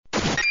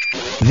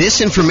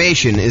This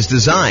information is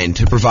designed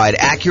to provide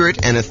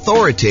accurate and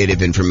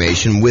authoritative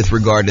information with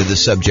regard to the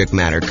subject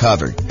matter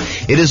covered.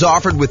 It is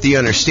offered with the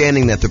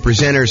understanding that the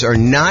presenters are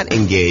not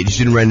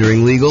engaged in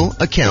rendering legal,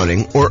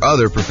 accounting, or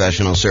other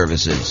professional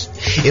services.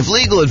 If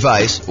legal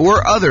advice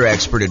or other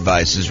expert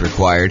advice is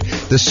required,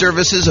 the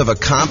services of a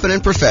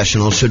competent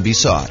professional should be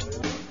sought.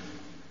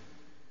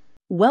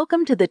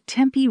 Welcome to the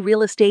Tempe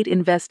Real Estate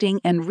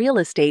Investing and Real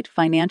Estate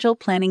Financial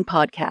Planning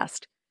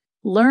Podcast.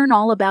 Learn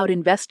all about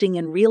investing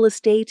in real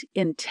estate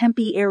in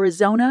Tempe,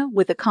 Arizona,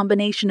 with a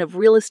combination of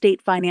real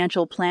estate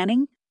financial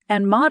planning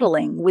and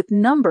modeling with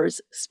numbers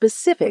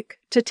specific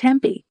to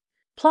Tempe,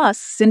 plus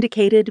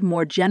syndicated,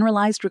 more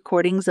generalized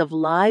recordings of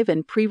live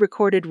and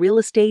pre-recorded real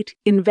estate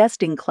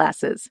investing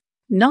classes,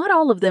 not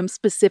all of them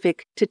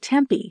specific to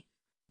Tempe.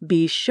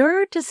 Be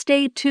sure to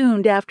stay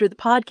tuned after the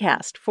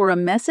podcast for a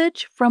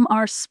message from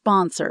our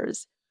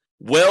sponsors.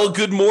 Well,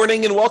 good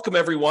morning and welcome,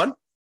 everyone.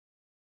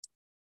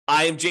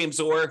 I am James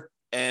Orr,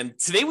 and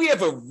today we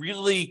have a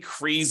really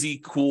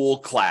crazy, cool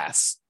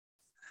class.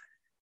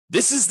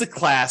 This is the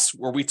class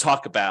where we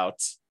talk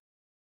about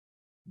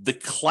the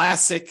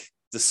classic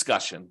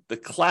discussion, the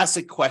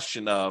classic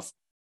question of,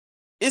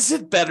 is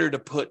it better to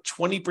put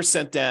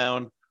 20%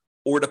 down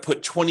or to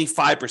put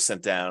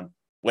 25% down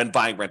when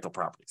buying rental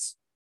properties?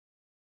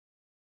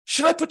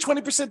 Should I put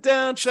 20%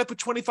 down? Should I put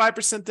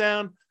 25%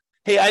 down?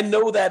 Hey, I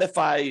know that if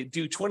I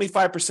do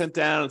 25%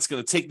 down, it's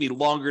going to take me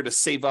longer to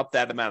save up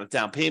that amount of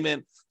down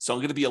payment. So I'm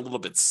going to be a little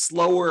bit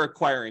slower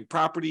acquiring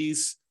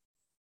properties.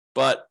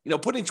 But,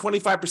 putting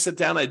 25%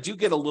 down, I do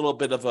get a little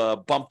bit of a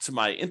bump to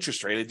my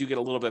interest rate. I do get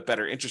a little bit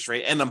better interest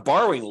rate, and I'm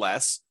borrowing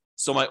less.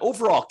 So my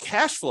overall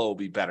cash flow will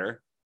be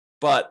better.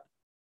 But,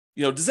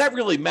 does that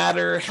really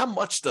matter? How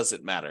much does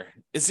it matter?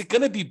 Is it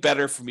going to be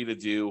better for me to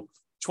do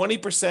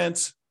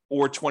 20%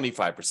 or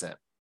 25%?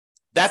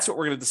 That's what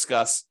we're going to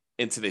discuss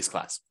in today's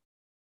class.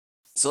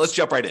 So let's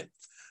jump right in.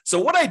 So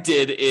what I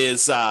did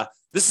is,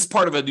 this is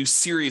part of a new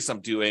series I'm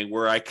doing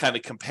where I kind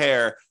of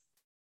compare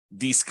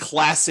these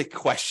classic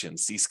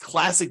questions, these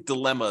classic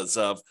dilemmas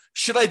of,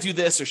 should I do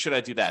this or should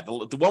I do that?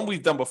 The one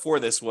we've done before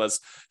this was,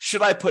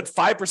 should I put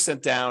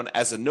 5% down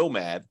as a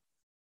nomad,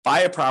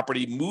 buy a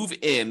property, move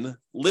in,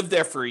 live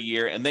there for a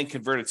year, and then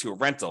convert it to a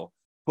rental,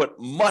 put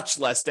much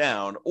less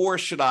down, or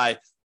should I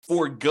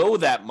forego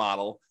that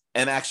model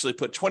and actually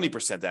put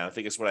 20% down? I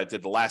think it's what I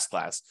did the last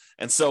class.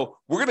 And so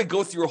we're going to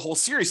go through a whole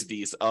series of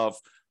these of,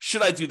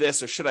 should I do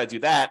this or should I do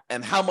that?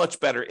 And how much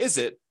better is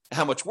it?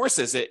 How much worse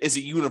is it? Is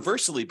it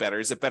universally better?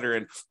 Is it better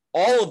in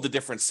all of the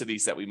different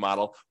cities that we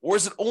model? Or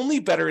is it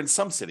only better in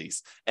some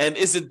cities? And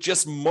is it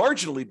just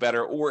marginally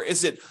better? Or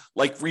is it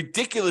like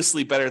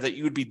ridiculously better that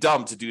you would be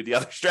dumb to do the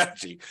other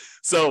strategy?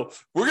 So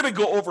we're going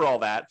to go over all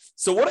that.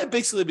 So what I've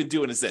basically been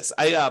doing is this.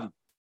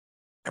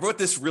 I wrote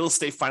this real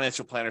estate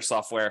financial planner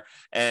software,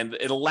 and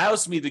it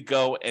allows me to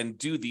go and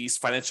do these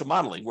financial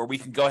modeling where we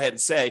can go ahead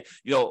and say,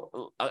 you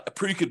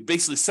could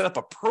basically set up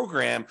a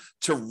program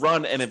to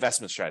run an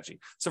investment strategy.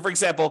 So for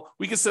example,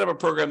 we can set up a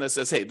program that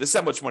says, hey, this is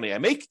how much money I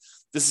make.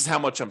 This is how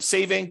much I'm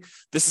saving.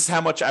 This is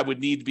how much I would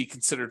need to be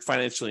considered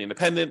financially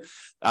independent.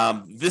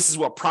 This is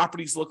what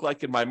properties look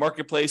like in my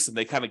marketplace, and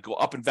they kind of go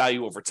up in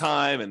value over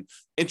time, and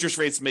interest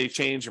rates may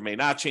change or may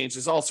not change.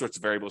 There's all sorts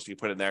of variables you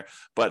put in there,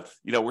 but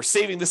we're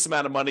saving this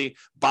amount of money.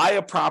 Buy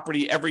a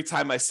property every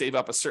time I save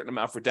up a certain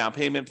amount for down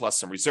payment, plus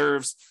some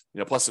reserves,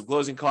 plus some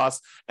closing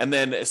costs. And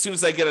then as soon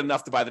as I get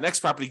enough to buy the next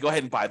property, go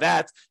ahead and buy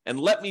that. And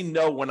let me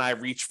know when I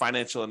reach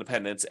financial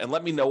independence, and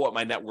let me know what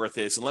my net worth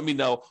is, and let me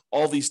know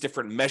all these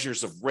different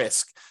measures of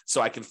risk so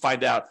I can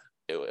find out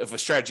if a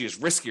strategy is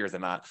riskier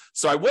than not.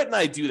 So I went and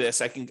I do this.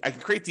 I can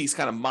create these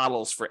kind of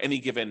models for any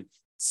given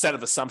set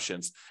of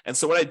assumptions. And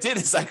so what I did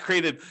is I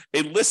created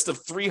a list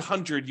of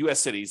 300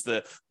 U.S. cities,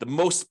 the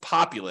most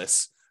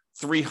populous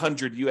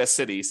 300 U.S.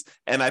 cities,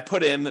 and I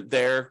put in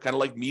their kind of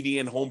like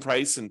median home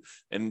price and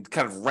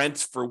kind of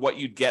rent for what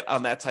you'd get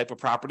on that type of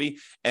property,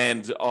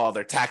 and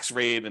their tax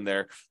rate and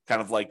their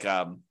kind of like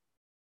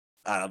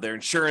their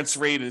insurance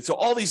rate, and so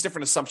all these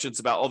different assumptions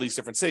about all these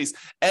different cities.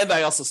 And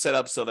I also set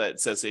up so that it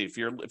says, hey, if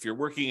you're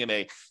working in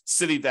a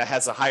city that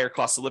has a higher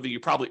cost of living, you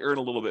probably earn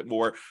a little bit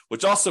more,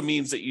 which also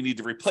means that you need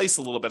to replace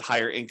a little bit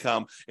higher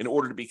income in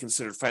order to be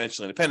considered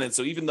financially independent.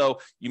 So even though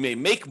you may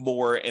make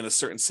more in a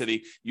certain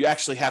city, you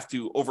actually have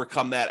to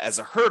overcome that as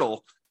a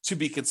hurdle to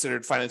be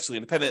considered financially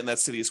independent in that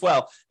city as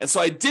well. And so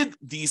I did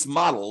these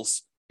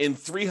models in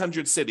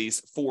 300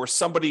 cities for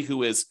somebody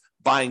who is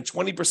buying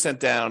 20%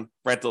 down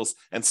rentals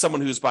and someone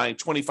who's buying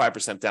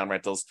 25% down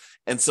rentals.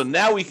 And so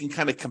now we can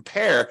kind of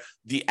compare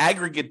the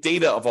aggregate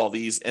data of all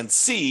these and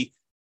see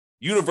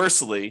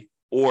universally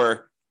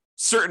or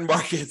certain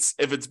markets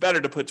if it's better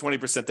to put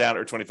 20% down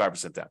or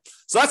 25% down.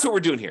 So that's what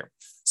we're doing here.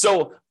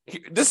 So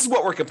this is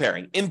what we're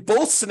comparing. In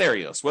both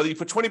scenarios, whether you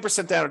put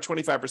 20% down or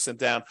 25%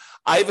 down,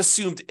 I've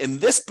assumed in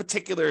this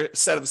particular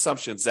set of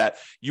assumptions that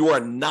you are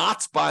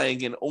not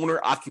buying an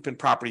owner-occupant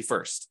property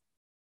first.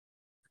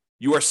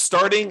 You are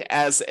starting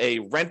as a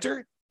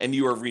renter, and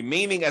you are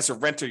remaining as a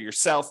renter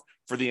yourself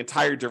for the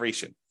entire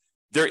duration.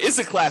 There is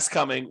a class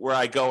coming where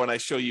I go and I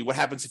show you what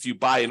happens if you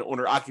buy an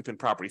owner-occupant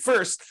property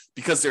first,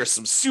 because there are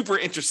some super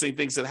interesting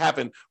things that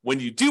happen when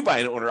you do buy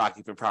an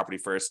owner-occupant property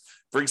first.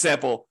 For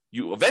example,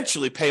 you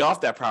eventually pay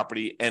off that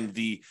property, and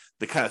the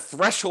kind of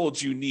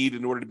thresholds you need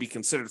in order to be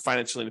considered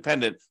financially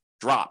independent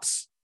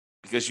drops,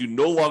 because you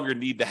no longer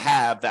need to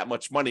have that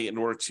much money in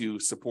order to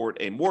support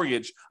a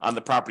mortgage on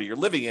the property you're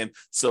living in.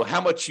 So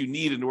how much you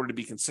need in order to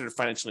be considered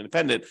financially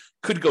independent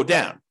could go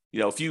down.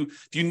 If you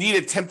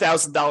needed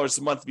 $10,000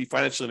 a month to be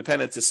financially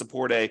independent to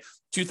support a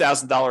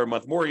 $2,000 a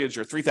month mortgage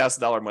or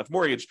 $3,000 a month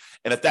mortgage,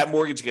 and if that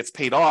mortgage gets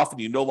paid off and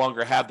you no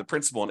longer have the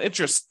principal and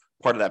interest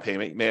part of that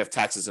payment, you may have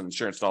taxes and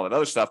insurance and all that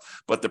other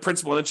stuff, but the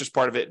principal and interest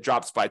part of it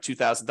drops by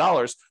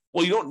 $2,000.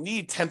 Well, you don't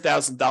need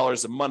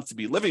 $10,000 a month to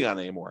be living on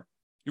anymore.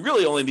 You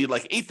really only need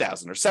like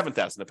 $8,000 or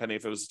 $7,000, depending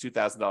if it was a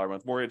 $2,000 a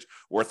month mortgage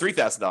or a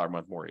 $3,000 a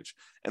month mortgage.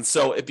 And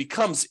so it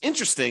becomes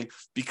interesting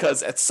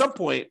because at some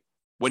point,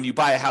 when you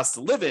buy a house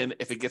to live in,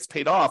 if it gets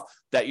paid off,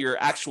 that your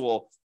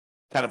actual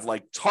kind of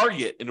like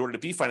target in order to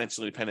be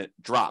financially independent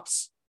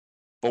drops.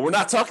 But we're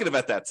not talking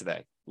about that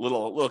today.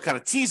 Little kind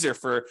of teaser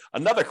for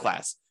another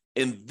class.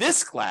 In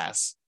this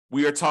class,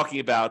 we are talking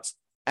about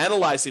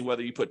analyzing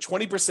whether you put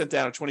 20%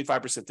 down or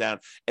 25% down,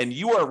 and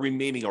you are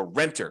remaining a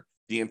renter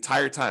the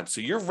entire time.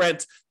 So your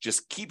rent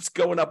just keeps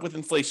going up with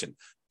inflation,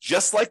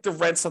 just like the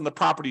rents on the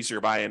properties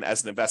you're buying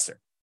as an investor,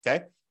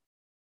 okay?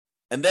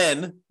 And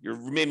then you're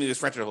remaining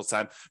this renter the whole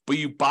time, but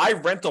you buy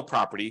rental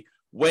property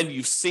when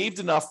you've saved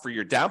enough for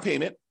your down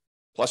payment,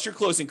 plus your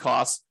closing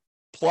costs,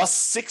 plus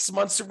 6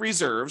 months of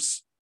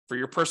reserves for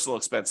your personal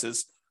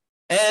expenses,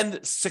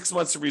 and 6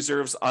 months of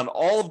reserves on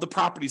all of the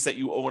properties that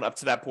you own up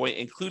to that point,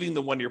 including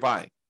the one you're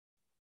buying.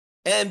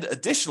 And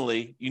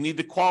additionally, you need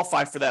to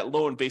qualify for that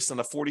loan based on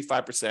a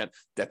 45%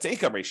 debt to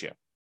income ratio.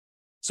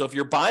 So if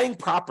you're buying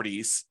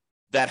properties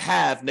that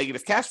have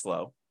negative cash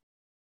flow,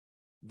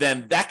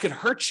 then that could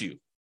hurt you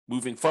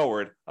moving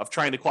forward of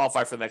trying to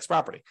qualify for the next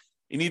property.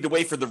 You need to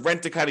wait for the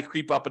rent to kind of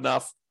creep up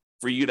enough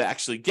for you to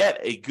actually get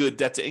a good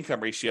debt to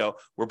income ratio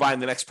where buying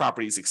the next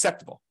property is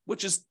acceptable,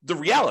 which is the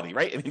reality,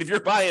 right? I mean, if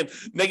you're buying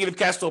negative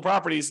cash flow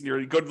properties and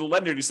you go to the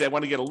lender and you say, I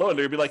want to get a loan,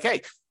 they'll be like,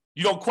 hey,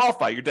 you don't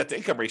qualify. Your debt to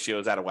income ratio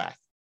is out of whack.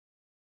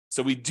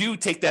 So we do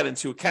take that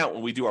into account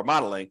when we do our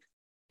modeling.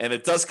 And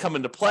it does come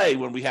into play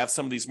when we have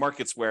some of these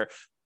markets where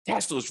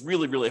cash flow is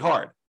really, really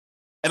hard.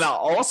 And I'll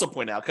also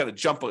point out, kind of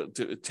jump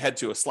to head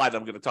to a slide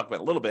I'm going to talk about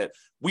a little bit.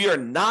 We are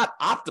not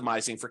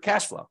optimizing for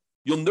cash flow.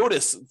 You'll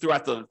notice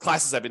throughout the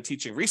classes I've been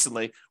teaching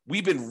recently,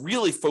 we've been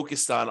really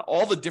focused on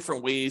all the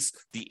different ways,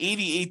 the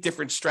 88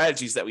 different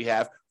strategies that we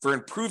have for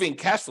improving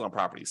cash flow on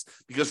properties.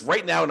 Because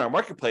right now in our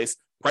marketplace,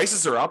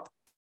 prices are up,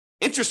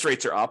 interest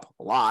rates are up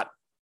a lot,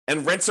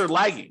 and rents are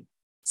lagging.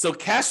 So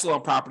cash flow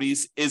on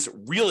properties is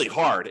really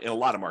hard in a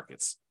lot of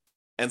markets.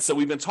 And so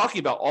we've been talking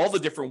about all the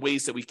different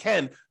ways that we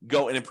can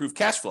go and improve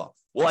cash flow.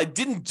 Well, I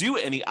didn't do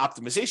any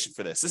optimization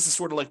for this. This is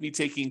sort of like me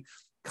taking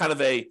kind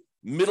of a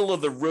middle of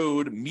the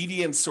road,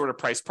 median sort of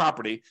price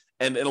property.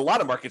 And in a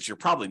lot of markets, you're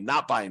probably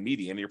not buying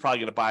median. You're probably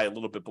going to buy a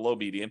little bit below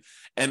median.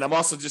 And I'm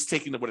also just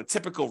taking what a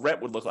typical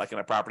rent would look like in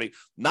a property,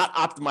 not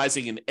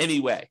optimizing in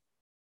any way.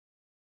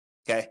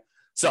 Okay.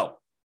 So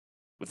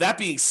with that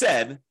being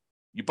said,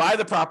 you buy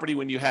the property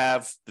when you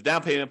have the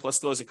down payment plus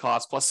closing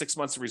costs, plus 6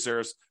 months of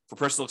reserves for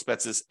personal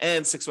expenses,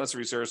 and 6 months of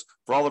reserves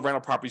for all the rental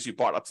properties you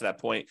bought up to that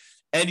point.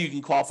 And you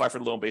can qualify for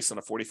the loan based on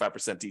a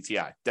 45%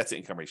 DTI, debt to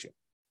income ratio.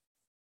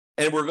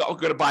 And we're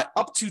going to buy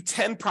up to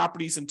 10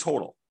 properties in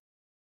total.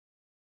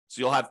 So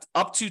you'll have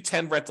up to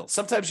 10 rentals.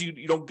 Sometimes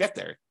you don't get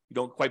there. You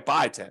don't quite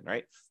buy 10,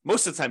 right?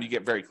 Most of the time you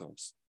get very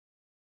close.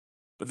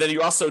 But then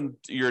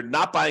you're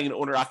not buying an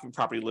owner-occupant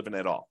property living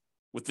at all.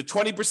 With the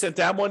 20%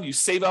 down one, you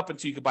save up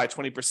until you can buy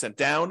 20%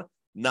 down,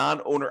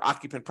 non-owner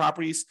occupant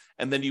properties,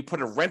 and then you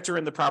put a renter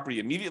in the property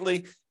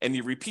immediately, and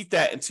you repeat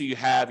that until you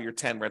have your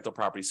 10 rental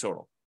properties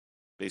total,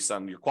 based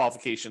on your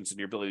qualifications and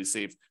your ability to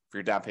save for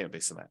your down payment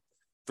based on that.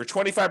 For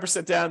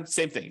 25% down,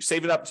 same thing. You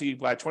save it up until you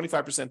buy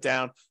 25%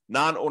 down,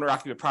 non-owner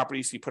occupant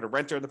properties, so you put a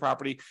renter in the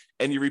property,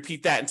 and you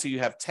repeat that until you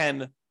have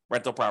 10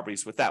 rental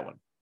properties with that one.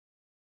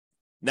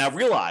 Now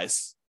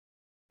realize,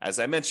 as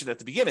I mentioned at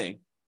the beginning,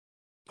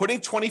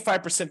 putting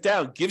 25%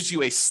 down gives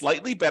you a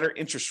slightly better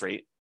interest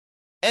rate.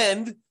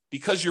 And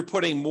because you're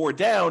putting more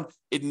down,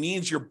 it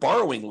means you're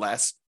borrowing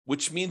less,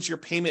 which means your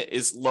payment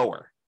is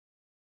lower.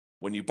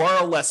 When you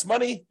borrow less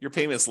money, your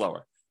payment is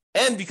lower.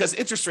 And because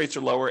interest rates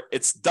are lower,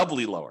 it's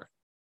doubly lower.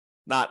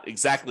 Not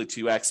exactly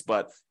 2x,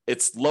 but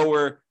it's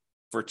lower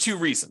for two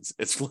reasons.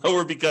 It's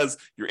lower because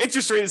your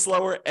interest rate is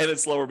lower, and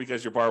it's lower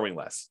because you're borrowing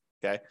less.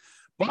 Okay.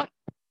 But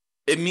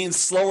it means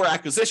slower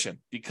acquisition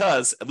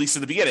because, at least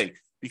in the beginning,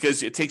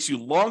 because it takes you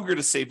longer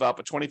to save up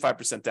a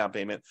 25% down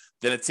payment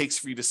than it takes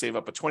for you to save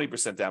up a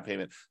 20% down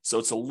payment. So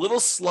it's a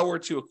little slower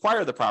to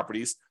acquire the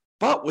properties,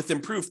 but with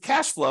improved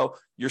cash flow,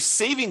 your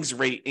savings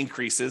rate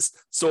increases.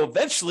 So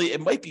eventually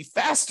it might be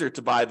faster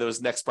to buy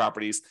those next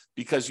properties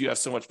because you have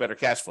so much better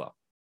cash flow.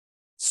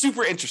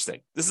 Super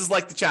interesting. This is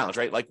like the challenge,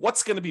 right? Like,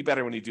 what's going to be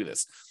better when you do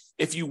this?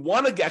 if you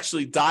want to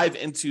actually dive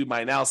into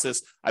my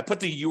analysis, I put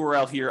the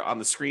URL here on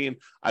the screen.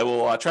 I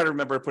will try to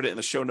remember to put it in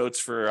the show notes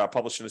for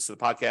publishing this to the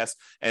podcast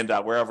and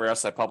wherever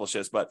else I publish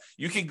this. But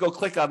you can go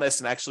click on this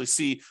and actually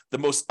see the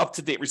most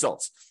up-to-date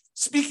results.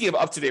 Speaking of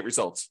up-to-date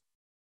results,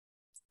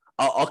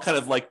 I'll kind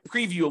of like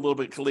preview a little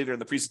bit later in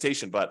the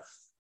presentation, but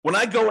when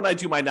I go and I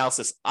do my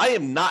analysis, I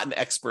am not an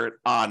expert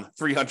on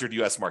 300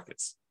 US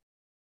markets,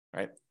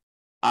 right?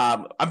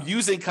 I'm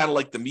using kind of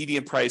like the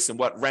median price and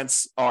what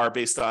rents are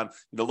based on,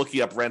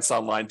 looking up rents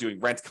online, doing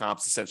rent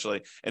comps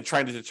essentially, and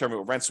trying to determine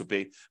what rents would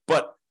be.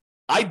 But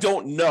I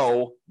don't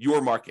know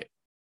your market.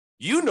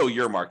 You know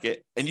your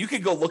market, and you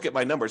can go look at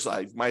my numbers.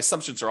 My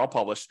assumptions are all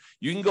published.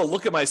 You can go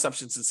look at my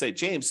assumptions and say,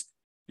 James,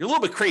 you're a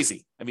little bit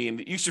crazy. I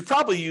mean, you should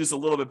probably use a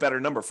little bit better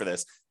number for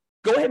this.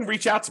 Go ahead and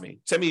reach out to me.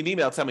 Send me an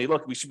email. Tell me,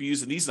 look, we should be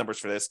using these numbers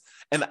for this.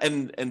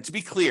 And to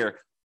be clear,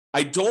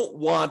 I don't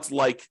want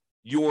like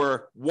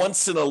your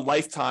once in a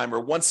lifetime or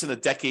once in a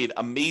decade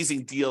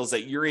amazing deals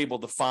that you're able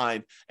to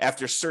find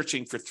after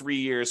searching for 3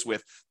 years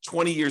with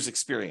 20 years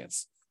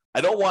experience.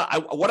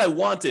 What I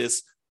want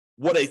is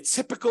what a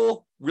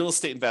typical real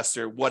estate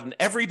investor, what an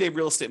everyday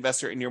real estate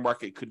investor in your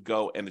market could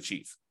go and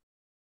achieve,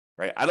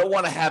 right? I don't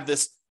want to have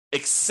this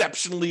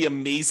exceptionally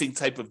amazing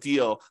type of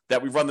deal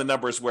that we run the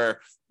numbers where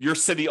your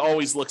city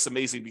always looks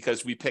amazing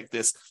because we picked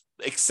this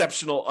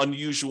exceptional,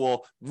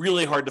 unusual,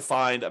 really hard to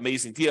find,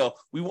 amazing deal.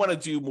 We want to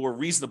do more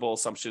reasonable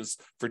assumptions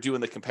for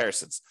doing the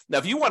comparisons. Now,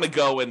 if you want to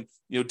go and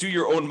do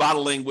your own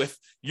modeling with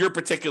your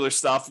particular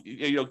stuff,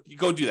 you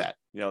go do that.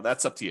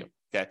 That's up to you.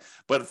 Okay.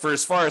 But for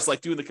as far as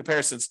like doing the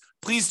comparisons,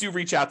 please do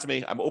reach out to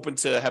me. I'm open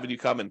to having you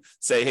come and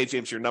say, hey,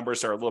 James, your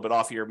numbers are a little bit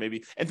off here,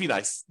 maybe, and be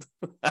nice.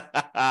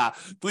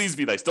 Please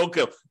be nice. Don't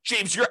go,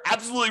 James, you're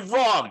absolutely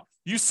wrong.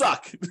 You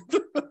suck.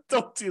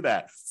 Don't do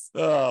that.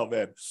 Oh,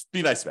 man.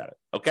 Be nice about it.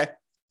 Okay.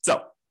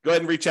 So go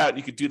ahead and reach out.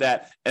 You could do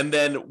that. And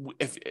then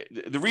if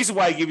the reason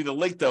why I give you the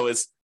link, though,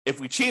 is if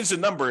we change the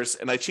numbers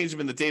and I change them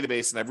in the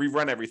database and I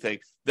rerun everything,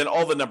 then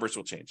all the numbers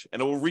will change.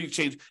 And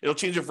it'll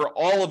change it for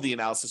all of the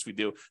analysis we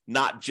do,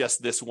 not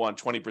just this one,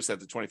 20%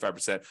 to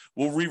 25%.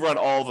 We'll rerun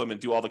all of them and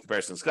do all the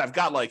comparisons. I've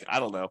got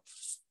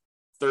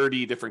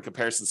 30 different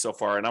comparisons so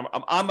far, and I'm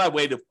on my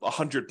way to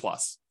 100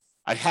 plus.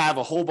 I have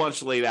a whole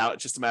bunch laid out.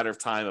 It's just a matter of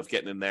time of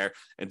getting in there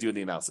and doing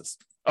the analysis.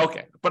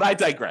 Okay, but I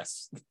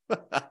digress.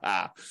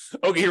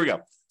 Okay, here we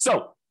go.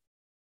 So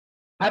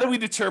how do we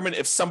determine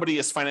if somebody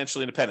is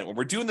financially independent? When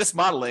we're doing this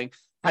modeling,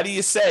 how do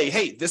you say,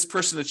 hey, this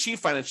person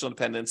achieved financial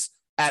independence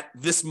at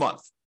this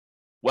month?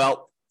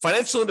 Well,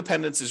 financial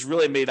independence is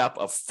really made up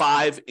of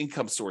 5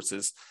 income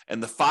sources,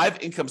 and the 5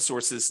 income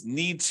sources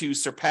need to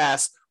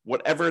surpass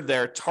whatever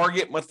their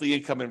target monthly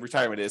income in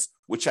retirement is,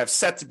 which I've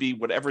set to be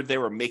whatever they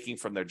were making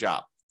from their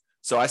job.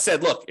 So I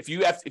said, look, if you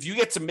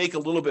get to make a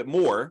little bit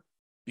more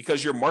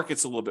because your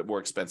market's a little bit more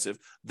expensive,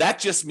 that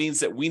just means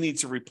that we need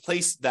to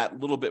replace that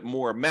little bit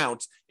more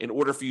amount in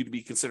order for you to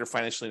be considered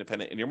financially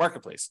independent in your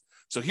marketplace.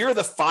 So here are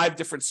the 5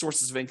 different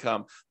sources of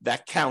income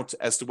that count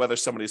as to whether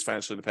somebody is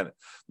financially independent.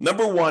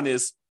 Number 1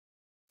 is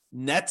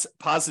net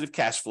positive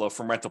cash flow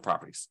from rental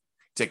properties.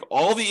 Take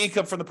all the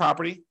income from the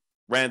property,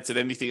 rent, and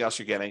anything else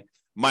you're getting,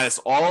 minus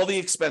all the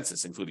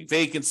expenses, including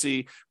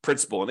vacancy,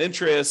 principal and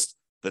interest,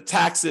 the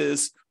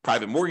taxes,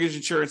 private mortgage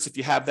insurance if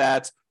you have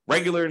that,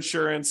 regular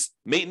insurance,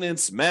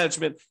 maintenance,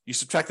 management. You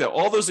subtract out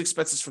all those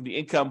expenses from the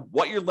income.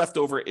 What you're left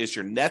over is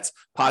your net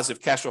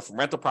positive cash flow from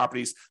rental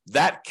properties.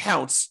 That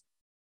counts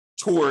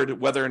toward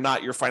whether or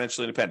not you're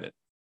financially independent.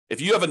 If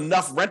you have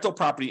enough rental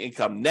property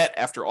income net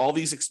after all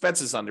these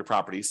expenses on your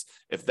properties,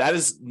 if that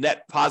is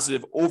net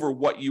positive over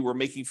what you were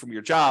making from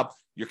your job,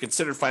 you're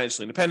considered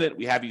financially independent.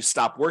 We have you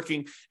stop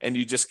working and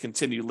you just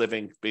continue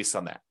living based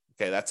on that.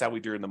 Okay, that's how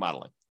we do in the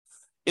modeling.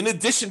 In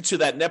addition to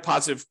that net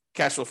positive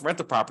cash flow from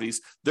rental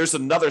properties, there's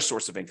another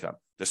source of income.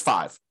 There's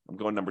 5. I'm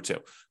going number 2.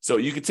 So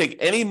you can take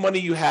any money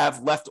you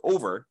have left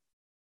over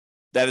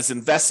that is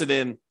invested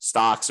in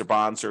stocks or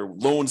bonds or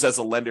loans as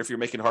a lender, if you're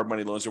making hard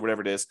money loans or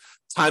whatever it is,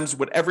 times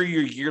whatever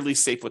your yearly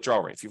safe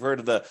withdrawal rate. If you've heard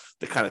of the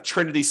kind of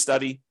Trinity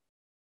study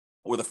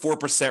or the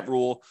 4%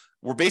 rule,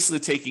 we're basically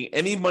taking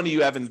any money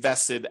you have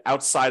invested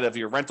outside of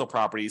your rental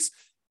properties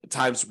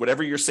times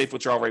whatever your safe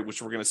withdrawal rate,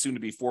 which we're going to assume to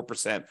be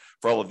 4%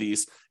 for all of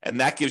these. And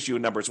that gives you a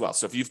number as well.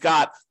 So if you've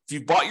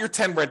bought your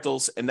 10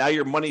 rentals and now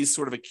your money is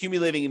sort of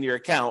accumulating in your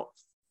account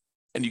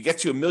and you get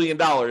to $1 million,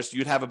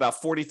 you'd have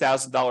about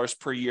 $40,000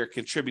 per year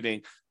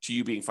contributing to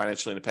you being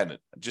financially independent.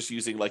 I'm just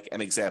using like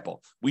an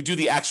example. We do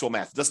the actual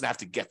math. It doesn't have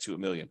to get to $1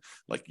 million.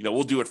 Like,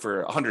 we'll do it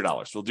for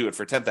 $100. We'll do it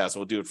for $10,000.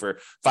 We'll do it for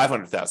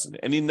 $500,000.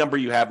 Any number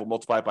you have, we'll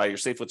multiply by your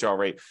safe withdrawal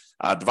rate,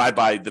 divide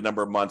by the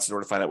number of months in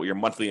order to find out what your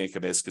monthly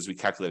income is, because we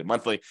calculate it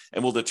monthly,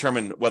 and we'll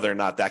determine whether or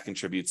not that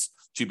contributes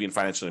to being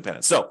financially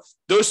independent. So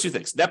those 2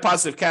 things, net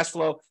positive cash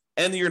flow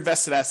and your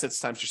invested assets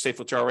times your safe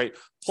withdrawal rate,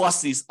 plus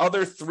these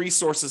other 3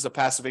 sources of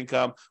passive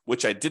income,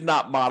 which I did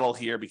not model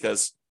here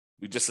because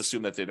we just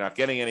assume that they're not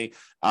getting any,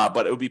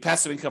 but it would be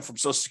passive income from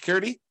Social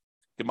Security. You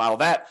can model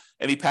that.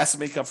 Any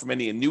passive income from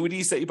any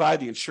annuities that you buy,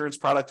 the insurance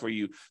product where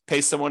you pay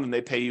someone and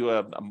they pay you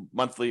a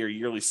monthly or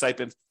yearly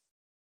stipend.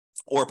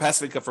 or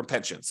passive income from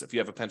pensions if you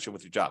have a pension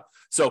with your job.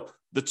 So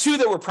the two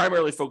that we're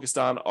primarily focused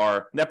on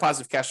are net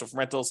positive cash flow from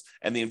rentals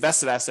and the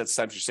invested assets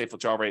times your safe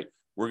withdrawal rate.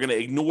 We're going to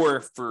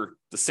ignore, for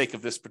the sake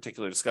of this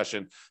particular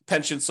discussion,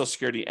 pensions, Social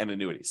Security, and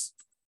annuities.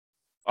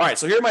 All right,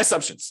 so here are my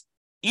assumptions.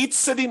 Each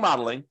city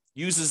modeling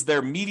uses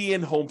their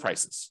median home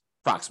prices,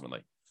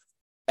 approximately,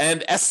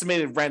 and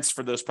estimated rents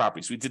for those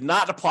properties. We did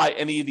not apply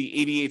any of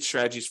the 88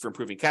 strategies for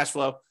improving cash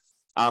flow.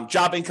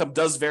 Job income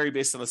does vary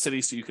based on the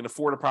city, so you can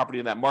afford a property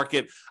in that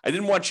market. I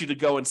didn't want you to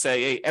go and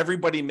say, hey,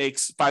 everybody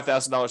makes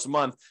 $5,000 a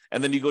month,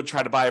 and then you go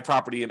try to buy a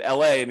property in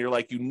LA, and you're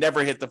like, you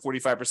never hit the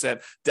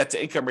 45% debt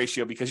to income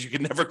ratio because you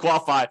can never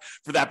qualify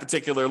for that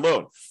particular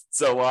loan.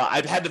 So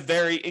I've had to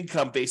vary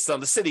income based on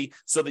the city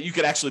so that you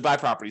could actually buy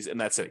properties in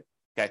that city.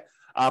 Okay.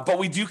 But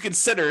we do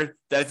consider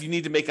that if you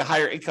need to make a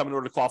higher income in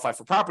order to qualify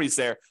for properties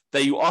there,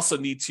 that you also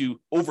need to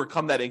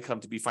overcome that income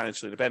to be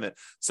financially independent.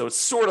 So it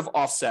sort of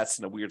offsets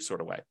in a weird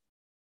sort of way.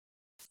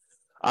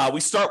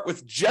 We start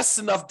with just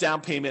enough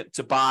down payment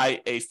to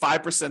buy a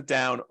 5%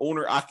 down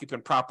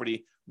owner-occupant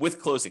property with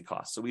closing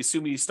costs. So we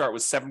assume you start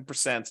with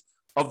 7%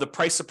 of the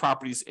price of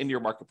properties in your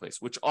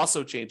marketplace, which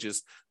also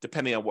changes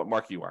depending on what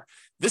market you are.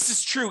 This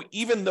is true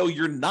even though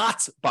you're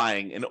not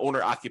buying an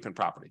owner-occupant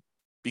property,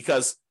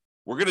 because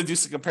we're going to do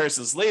some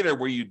comparisons later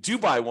where you do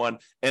buy one,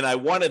 and I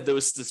wanted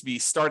those to be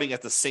starting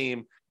at the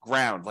same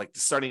ground, like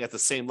starting at the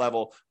same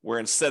level, where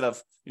instead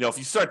of, if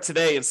you start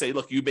today and say,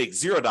 look, you make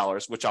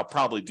 $0, which I'll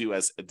probably do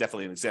as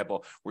definitely an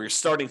example, where you're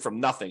starting from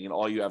nothing and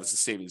all you have is a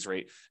savings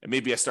rate, and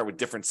maybe I start with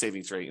different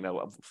savings rate,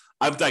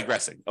 I'm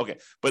digressing. Okay.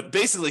 But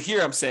basically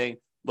here I'm saying,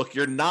 look,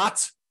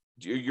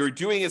 you're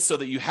doing it so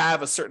that you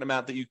have a certain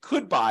amount that you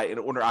could buy an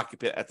owner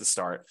occupant at the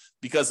start,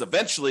 because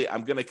eventually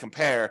I'm going to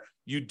compare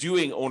you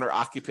doing owner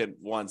occupant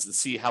ones and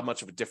see how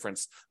much of a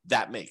difference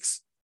that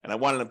makes. And I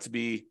wanted them to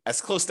be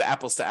as close to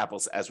apples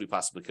as we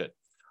possibly could.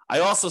 I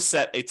also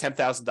set a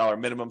 $10,000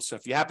 minimum. So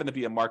if you happen to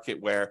be a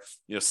market where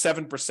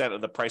 7% of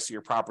the price of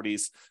your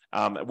properties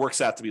it works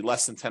out to be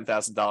less than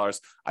 $10,000,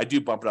 I do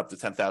bump it up to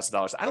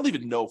 $10,000. I don't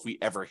even know if we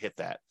ever hit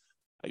that.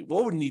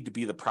 What would need to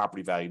be the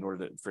property value in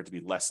order for it to be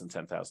less than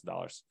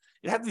 $10,000?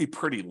 It had to be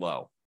pretty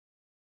low.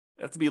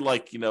 It had to be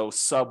like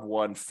sub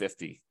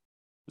 150.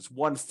 It's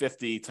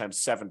 150 times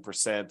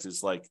 7%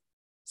 is like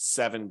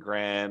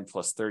 $7,000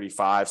 plus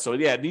 35. So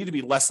yeah, it needed to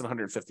be less than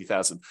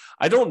 150,000.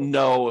 I don't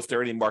know if there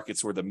are any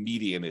markets where the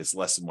median is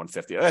less than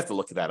 150. I have to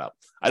look that up.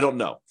 I don't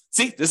know.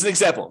 See, this is an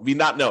example of me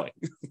not knowing.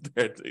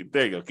 There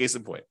you go. Case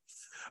in point.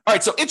 All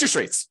right. So interest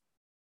rates.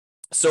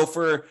 So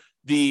for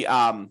the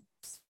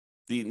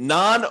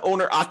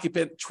non-owner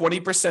occupant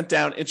 20%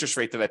 down interest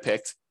rate that I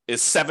picked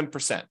is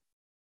 7%.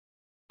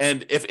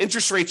 And if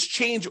interest rates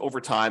change over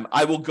time,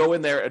 I will go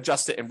in there,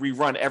 adjust it, and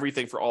rerun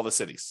everything for all the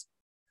cities.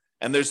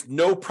 And there's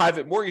no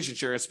private mortgage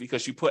insurance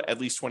because you put at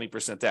least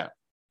 20% down.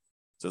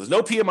 So there's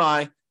no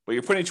PMI, but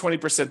you're putting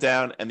 20%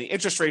 down, and the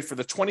interest rate for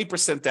the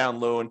 20% down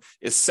loan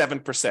is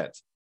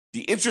 7%.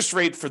 The interest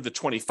rate for the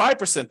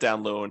 25%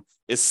 down loan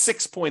is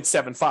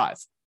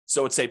 6.75.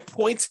 So it's a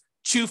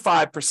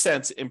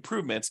 0.25%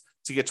 improvement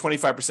to get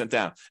 25%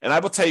 down. And I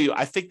will tell you,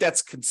 I think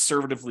that's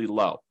conservatively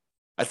low.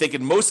 I think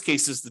in most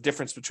cases, the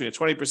difference between a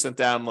 20%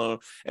 down loan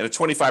and a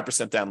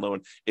 25% down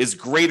loan is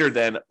greater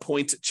than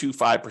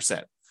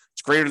 0.25%.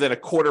 It's greater than a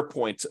quarter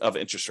point of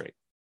interest rate.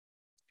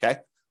 Okay.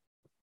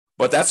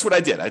 But that's what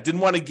I did. I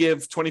didn't want to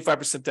give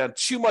 25% down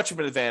too much of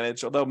an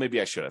advantage, although maybe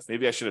I should have.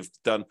 Maybe I should have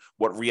done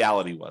what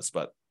reality was,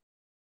 but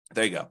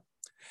there you go.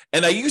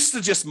 And I used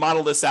to just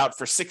model this out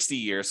for 60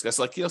 years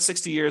because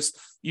 60 years,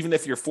 even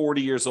if you're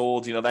 40 years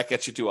old, that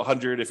gets you to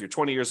 100. If you're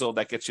 20 years old,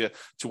 that gets you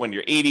to when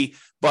you're 80.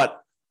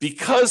 But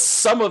because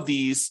some of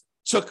these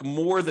took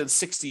more than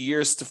 60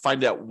 years to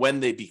find out when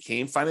they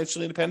became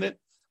financially independent,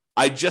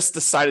 I just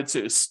decided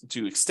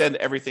to extend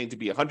everything to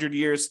be 100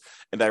 years.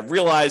 And I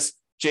realized,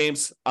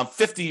 James, I'm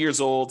 50 years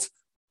old.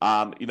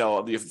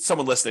 If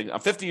someone listening,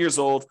 I'm 50 years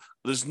old.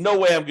 There's no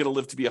way I'm going to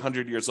live to be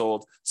 100 years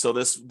old. So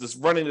this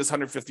running this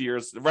 150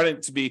 years, running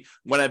to be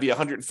when I be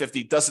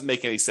 150 doesn't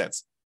make any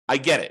sense. I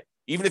get it.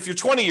 Even if you're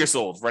 20 years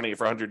old, running it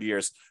for 100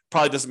 years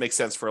probably doesn't make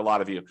sense for a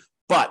lot of you.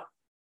 But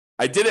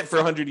I did it for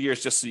 100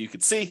 years just so you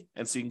could see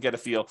and so you can get a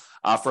feel.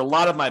 For a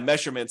lot of my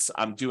measurements,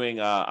 I'm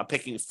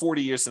picking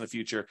 40 years in the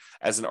future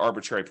as an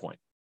arbitrary point.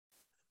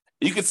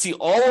 You can see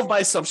all of my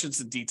assumptions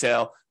in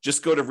detail.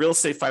 Just go to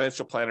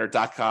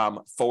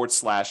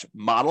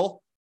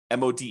realestatefinancialplanner.com/model,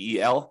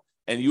 MODEL,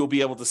 and you'll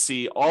be able to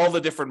see all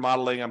the different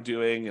modeling I'm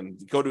doing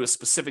and go to a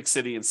specific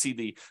city and see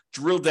the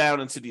drill down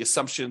into the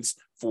assumptions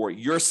for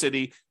your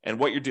city and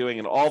what you're doing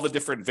and all the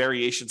different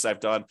variations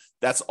I've done.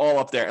 That's all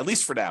up there, at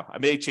least for now. I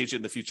may change it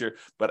in the future,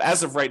 but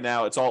as of right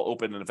now, it's all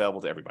open and available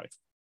to everybody.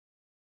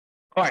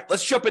 All right,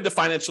 let's jump into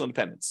financial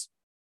independence.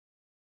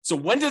 So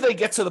when do they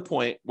get to the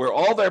point where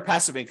all their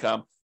passive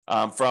income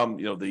from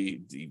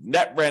the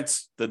net rent,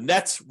 the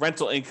net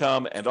rental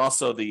income, and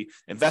also the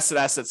invested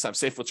assets times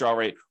safe withdrawal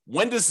rate,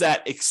 when does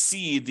that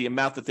exceed the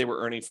amount that they were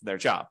earning from their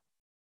job?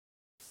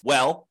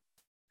 Well,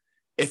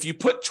 if you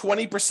put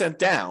 20%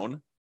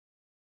 down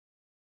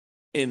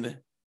in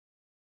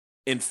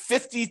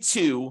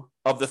 52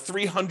 of the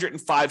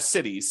 305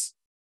 cities,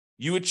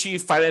 you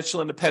achieve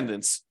financial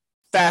independence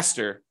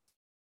faster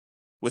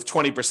with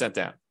 20%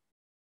 down.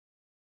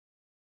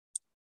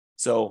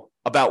 So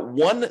about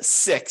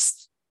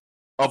 1/6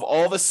 of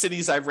all the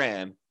cities I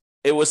ran,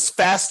 it was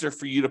faster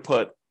for you to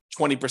put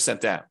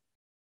 20% down.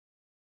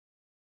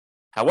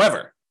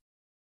 However,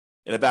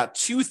 in about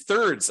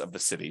 2/3 of the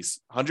cities,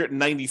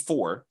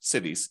 194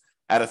 cities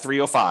out of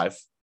 305,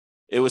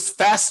 it was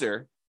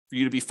faster for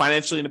you to be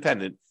financially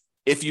independent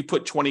if you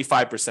put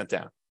 25%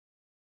 down.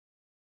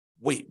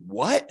 Wait,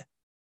 what?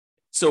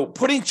 So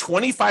putting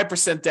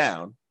 25%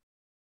 down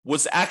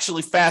was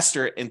actually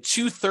faster in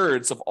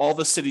 2/3 of all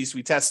the cities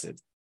we tested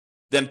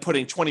than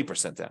putting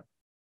 20% down.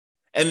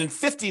 And in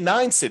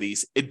 59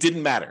 cities, it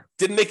didn't matter.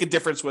 Didn't make a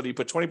difference whether you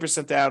put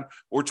 20% down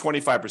or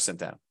 25%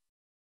 down.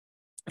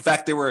 In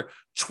fact, there were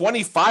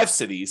 25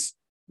 cities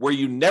where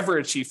you never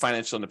achieved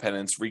financial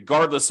independence,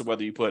 regardless of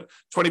whether you put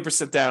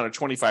 20% down or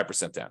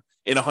 25% down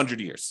in 100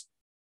 years.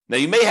 Now,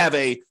 you may have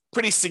a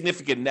pretty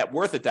significant net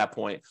worth at that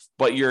point,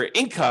 but your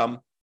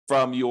income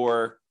from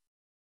your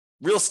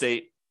real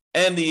estate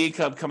and the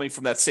income coming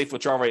from that safe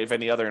withdrawal rate of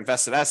any other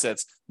invested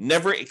assets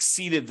never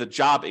exceeded the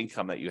job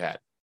income that you had.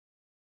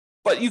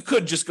 But you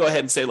could just go ahead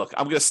and say, look,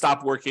 I'm going to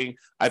stop working.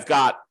 I've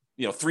got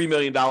 $3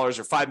 million or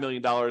 $5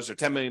 million or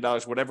 $10 million,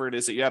 whatever it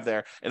is that you have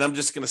there, and I'm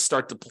just going to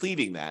start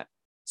depleting that.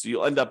 So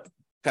you'll end up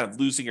kind of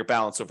losing your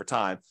balance over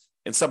time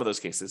in some of those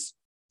cases.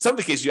 Some of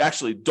the cases you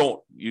actually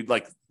don't, you'd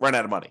like run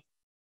out of money.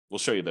 We'll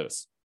show you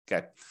those.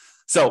 Okay.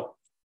 So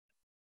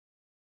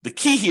the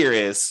key here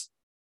is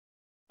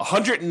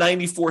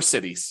 194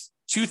 cities,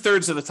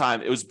 2/3 of the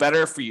time, it was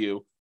better for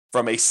you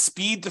from a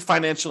speed to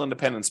financial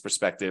independence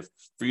perspective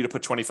for you to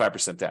put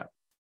 25% down.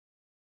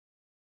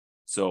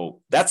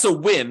 So that's a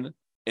win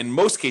in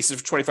most cases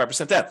for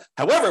 25% down.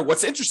 However,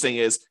 what's interesting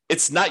is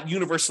it's not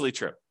universally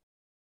true.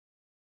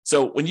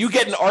 So when you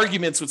get in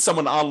arguments with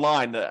someone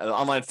online, an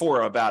online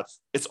forum about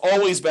it's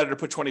always better to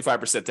put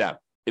 25% down,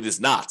 it is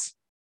not.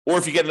 Or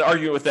if you get in an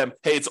argument with them,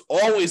 hey, it's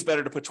always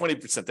better to put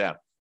 20% down.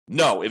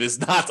 No, it is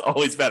not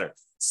always better.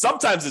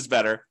 Sometimes it's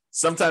better,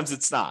 sometimes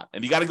it's not.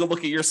 And you got to go look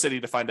at your city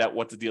to find out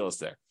what the deal is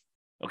there.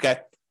 Okay?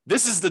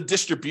 This is the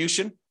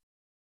distribution.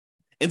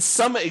 In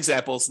some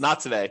examples, not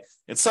today,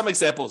 in some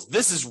examples,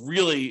 this is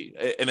really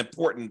an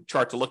important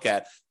chart to look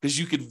at because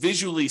you could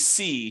visually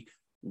see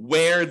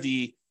where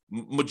the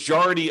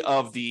majority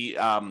of the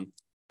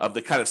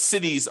kind of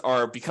cities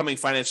are becoming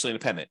financially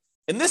independent.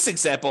 In this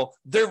example,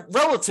 they're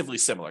relatively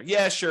similar.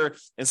 Yeah, sure.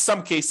 In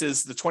some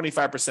cases, the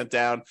 25%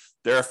 down,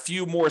 there are a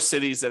few more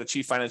cities that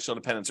achieve financial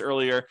independence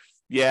earlier.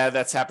 Yeah,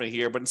 that's happening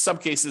here. But in some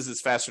cases,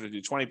 it's faster to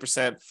do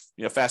 20%,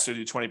 faster to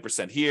do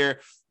 20%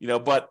 here,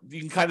 but you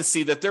can kind of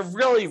see that they're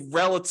really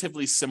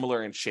relatively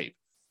similar in shape.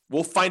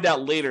 We'll find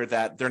out later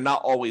that they're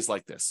not always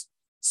like this.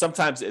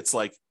 Sometimes it's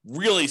like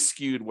really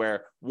skewed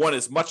where one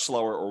is much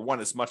slower or one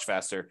is much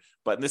faster.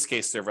 But in this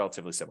case, they're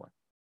relatively similar.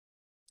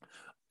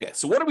 Okay,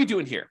 so what are we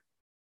doing here?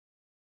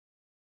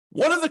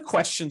 One of the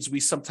questions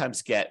we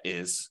sometimes get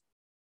is,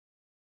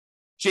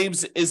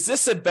 James, is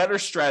this a better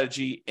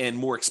strategy in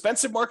more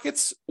expensive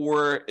markets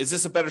or is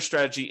this a better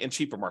strategy in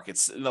cheaper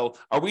markets?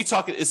 Are we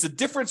talking, is the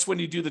difference when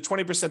you do the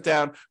 20%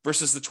 down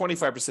versus the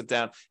 25%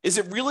 down, is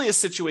it really a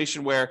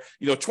situation where,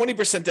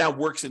 20% down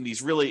works in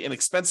these really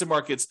inexpensive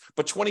markets,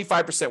 but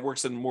 25%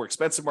 works in more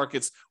expensive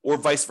markets or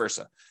vice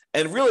versa?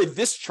 And really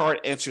this chart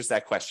answers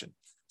that question.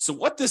 So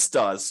what this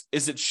does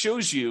is it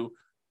shows you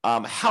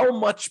how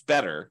much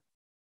better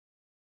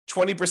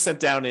 20%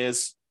 down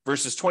is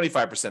versus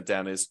 25%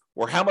 down is,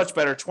 or how much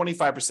better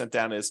 25%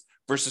 down is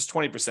versus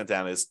 20%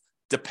 down is,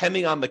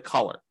 depending on the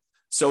color.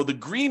 So the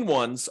green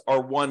ones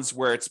are ones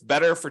where it's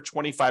better for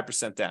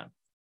 25% down.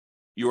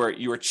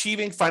 You're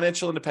achieving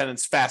financial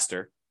independence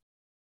faster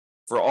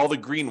for all the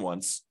green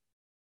ones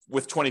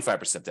with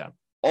 25% down.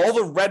 All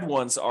the red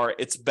ones are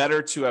it's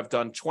better to have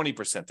done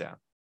 20% down.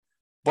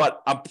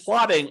 But I'm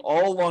plotting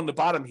all along the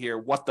bottom here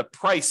what the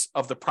price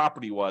of the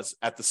property was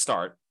at the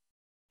start.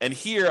 And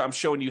here I'm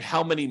showing you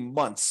how many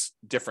months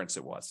difference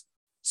it was.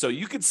 So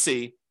you can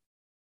see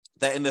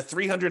that in the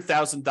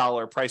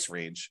 $300,000 price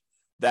range,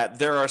 that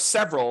there are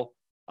several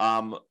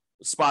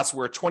spots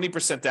where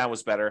 20% down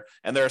was better,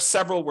 and there are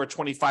several where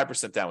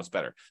 25% down was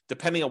better,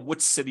 depending on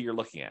which city you're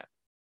looking at.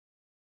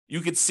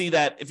 You could see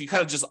that if you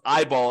kind of just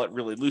eyeball it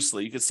really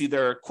loosely, you can see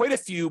there are quite a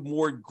few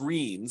more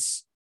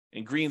greens,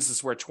 and greens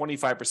is where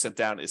 25%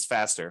 down is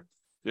faster.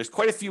 There's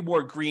quite a few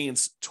more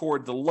greens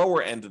toward the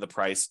lower end of the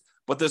price,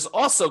 but there's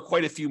also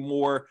quite a few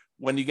more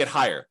when you get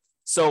higher.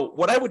 So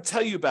what I would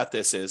tell you about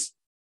this is,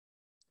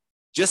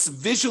 just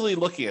visually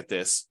looking at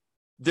this,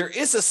 there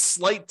is a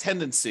slight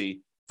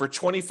tendency for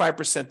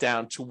 25%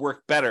 down to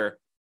work better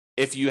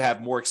if you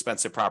have more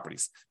expensive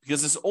properties,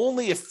 because there's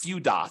only a few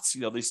dots,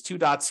 these two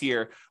dots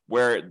here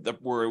where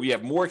we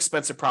have more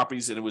expensive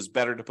properties and it was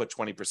better to put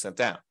 20%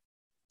 down.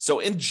 So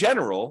in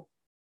general,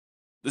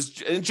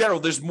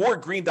 there's more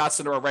green dots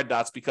than there are red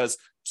dots because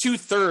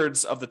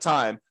 2/3 of the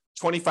time,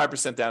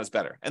 25% down is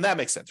better. And that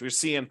makes sense. We're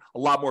seeing a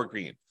lot more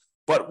green.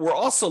 But we're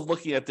also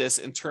looking at this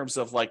in terms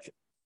of like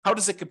how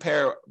does it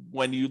compare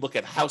when you look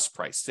at house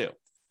price too?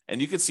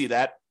 And you can see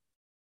that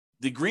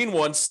the green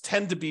ones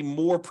tend to be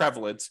more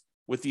prevalent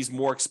with these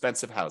more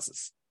expensive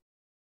houses.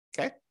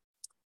 Okay.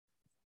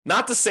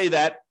 Not to say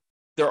that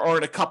there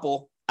aren't a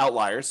couple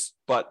outliers,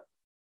 but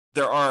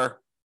there are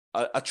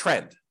a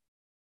trend,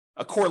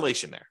 a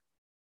correlation there.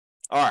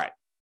 All right.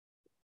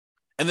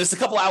 And there's a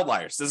couple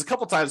outliers. There's a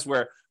couple times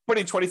where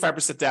putting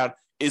 25% down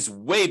is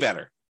way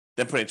better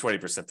than putting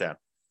 20% down.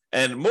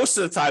 And most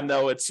of the time,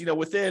 though, it's,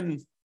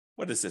 within,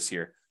 what is this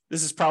here?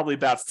 This is probably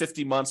about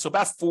 50 months, so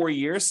about 4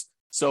 years.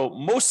 So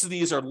most of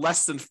these are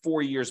less than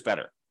 4 years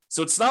better.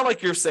 So it's not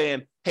like you're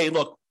saying, hey,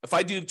 look, if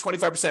I do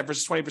 25%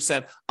 versus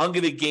 20%, I'm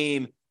going to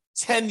gain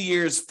 10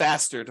 years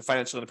faster to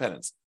financial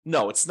independence.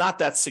 No, it's not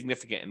that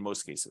significant in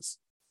most cases.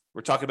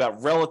 We're talking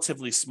about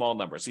relatively small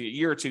numbers, a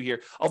year or two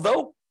here.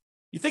 Although,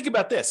 you think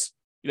about this,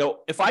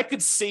 if I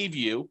could save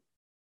you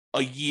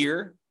a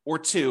year or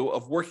two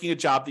of working a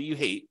job that you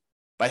hate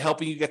by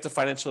helping you get to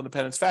financial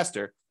independence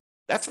faster,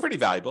 that's pretty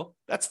valuable.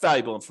 That's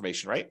valuable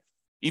information, right?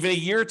 Even a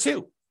year or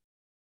two,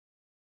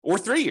 or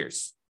 3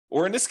 years,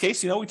 or in this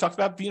case, we talked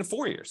about being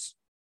 4 years.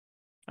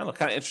 I don't know,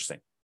 kind of interesting.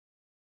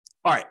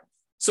 All right,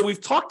 so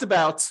we've talked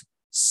about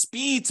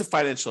speed to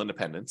financial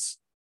independence,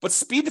 but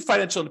speed to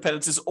financial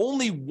independence is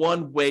only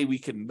one way we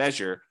can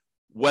measure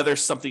whether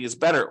something is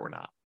better or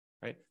not,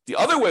 right? The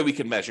other way we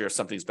can measure if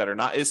something's better or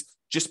not is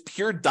just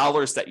pure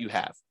dollars that you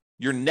have,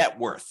 your net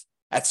worth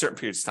at certain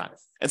periods of time.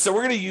 And so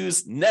we're going to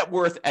use net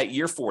worth at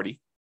year 40,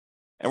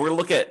 and we're going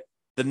to look at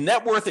the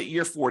net worth at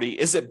year 40.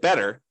 Is it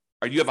better,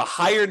 or do you have a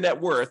higher net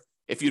worth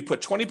if you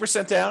put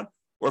 20% down,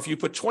 or if you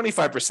put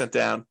 25%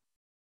 down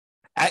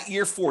at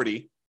year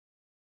 40,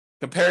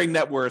 comparing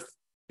net worth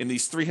in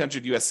these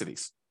 300 US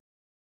cities?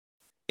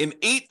 In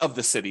 8 of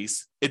the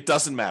cities, it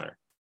doesn't matter.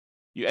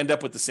 You end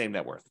up with the same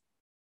net worth,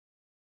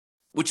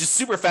 which is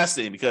super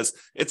fascinating because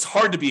it's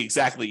hard to be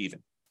exactly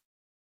even.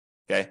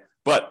 Okay.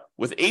 But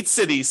with 8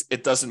 cities,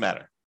 it doesn't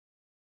matter.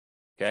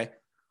 Okay.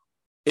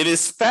 It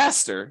is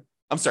faster.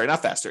 I'm sorry,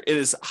 not faster. It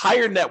is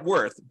higher net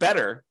worth,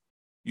 better.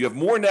 You have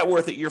more net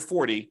worth at year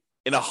 40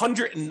 in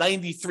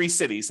 193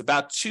 cities,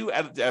 about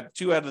two-thirds,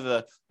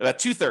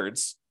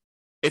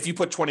 if you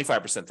put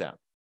 25% down.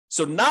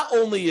 So not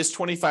only is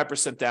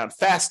 25% down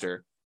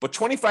faster, but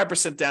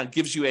 25% down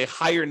gives you a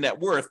higher net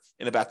worth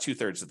in about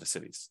 2/3 of the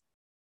cities.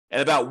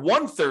 And about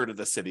 1/3 of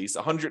the cities,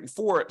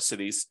 104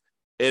 cities,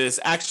 it is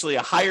actually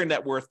a higher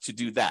net worth to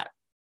do that,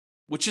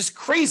 which is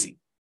crazy.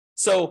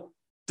 So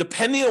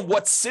depending on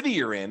what city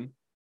you're in,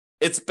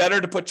 it's better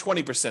to put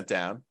 20%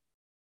 down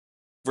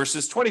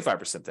versus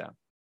 25% down.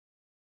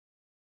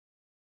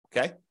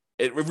 Okay?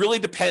 It really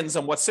depends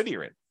on what city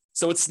you're in.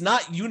 So it's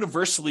not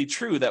universally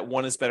true that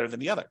one is better than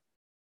the other.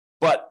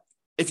 But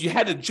if you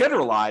had to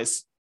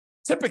generalize,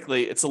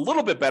 typically it's a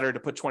little bit better to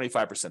put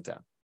 25%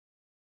 down.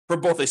 From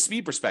both a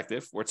speed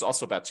perspective, where it's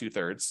also about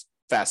 2/3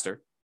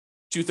 faster,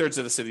 2/3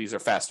 of the cities are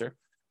faster,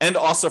 and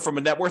also from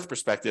a net worth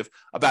perspective,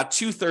 about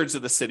 2/3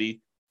 of the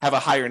city have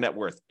a higher net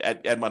worth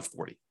at month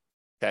 40.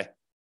 Okay.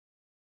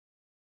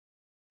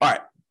 All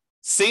right.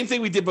 Same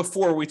thing we did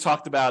before. We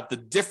talked about the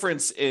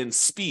difference in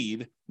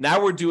speed.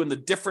 Now we're doing the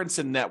difference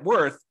in net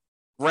worth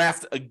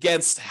graphed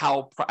against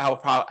how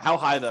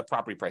high the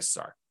property prices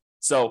are.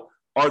 So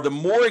are the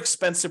more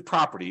expensive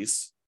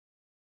properties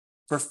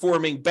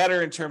performing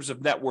better in terms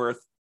of net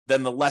worth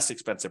than the less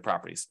expensive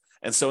properties?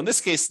 And so in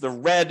this case, the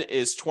red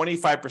is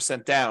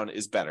 25% down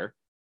is better.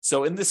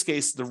 So in this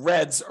case, the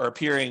reds are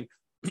appearing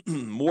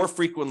more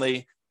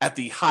frequently at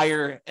the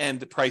higher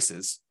end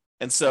prices.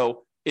 And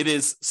so it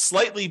is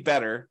slightly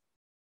better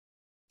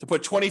to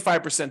put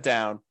 25%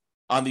 down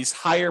on these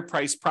higher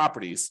priced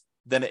properties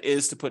than it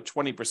is to put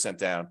 20%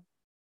 down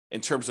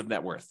in terms of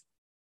net worth.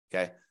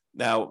 Okay.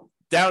 Now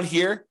down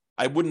here,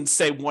 I wouldn't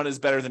say one is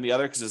better than the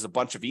other because there's a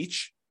bunch of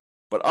each,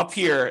 but up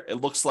here, it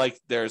looks like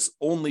there's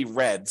only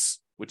reds,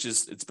 which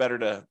is, it's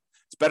better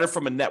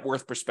from a net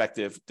worth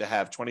perspective to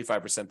have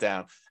 25%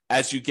 down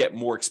as you get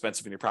more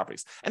expensive in your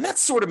properties. And that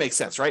sort of makes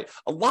sense, right?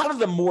 A lot of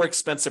the more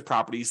expensive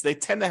properties, they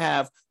tend to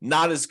have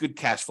not as good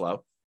cash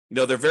flow.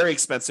 They're very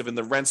expensive and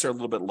the rents are a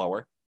little bit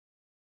lower.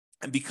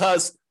 And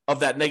because of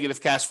that negative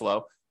cash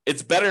flow,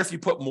 it's better if you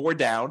put more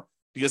down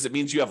because it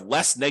means you have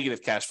less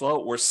negative cash flow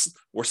or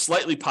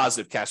slightly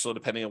positive cash flow,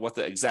 depending on what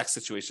the exact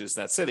situation is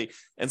in that city.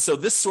 And so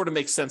this sort of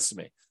makes sense to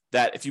me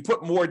that if you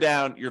put more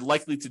down, you're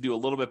likely to do a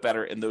little bit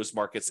better in those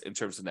markets in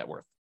terms of net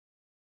worth.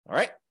 All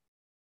right.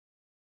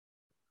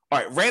 All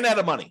right. Ran out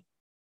of money.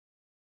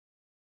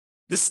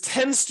 This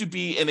tends to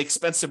be in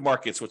expensive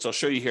markets, which I'll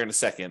show you here in a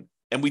second.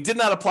 And we did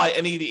not apply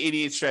any of the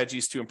 88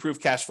 strategies to improve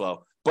cash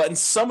flow. But in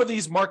some of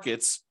these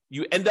markets,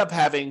 you end up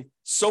having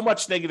so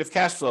much negative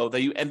cash flow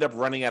that you end up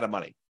running out of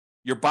money.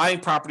 You're buying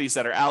properties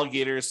that are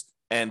alligators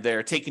and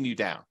they're taking you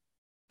down.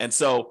 And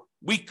so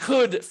we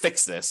could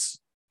fix this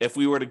if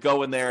we were to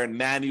go in there and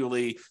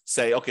manually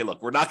say, okay,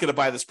 look, we're not going to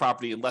buy this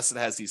property unless it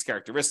has these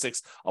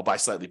characteristics. I'll buy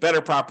slightly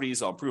better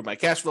properties. I'll improve my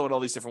cash flow in all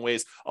these different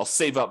ways. I'll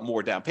save up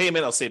more down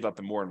payment. I'll save up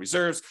more in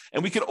reserves.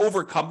 And we can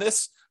overcome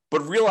this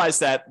but realize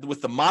that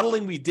with the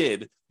modeling we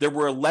did, there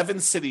were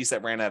 11 cities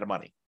that ran out of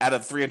money out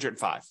of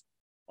 305.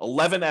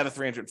 11 out of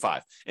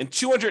 305. In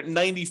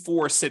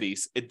 294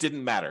 cities, it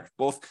didn't matter.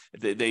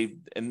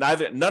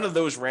 None of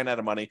those ran out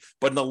of money,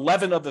 but in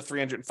 11 of the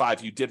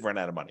 305, you did run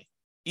out of money,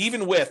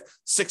 even with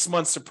 6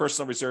 months of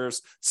personal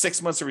reserves,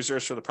 6 months of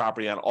reserves for the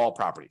property on all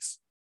properties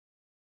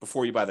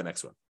before you buy the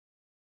next one.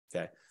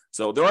 Okay.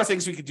 So there are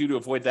things we could do to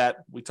avoid that.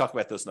 We talk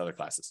about those in other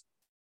classes.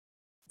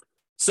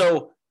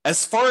 So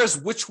as far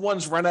as which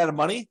ones run out of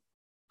money,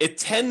 it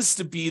tends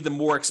to be the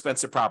more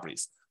expensive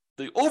properties.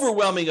 The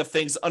overwhelming of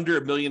things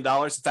under $1 million.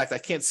 In fact, I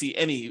can't see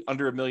any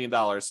under $1 million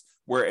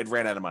where it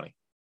ran out of money.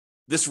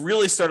 This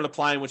really started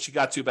applying when she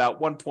got to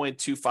about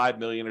 1.25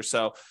 million or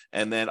so,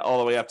 and then all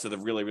the way up to the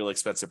really, really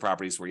expensive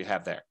properties where you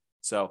have there.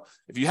 So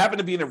if you happen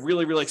to be in a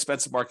really, really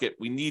expensive market,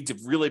 we need to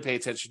really pay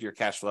attention to your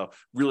cash flow,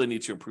 really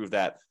need to improve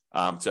that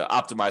to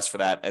optimize for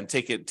that and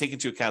take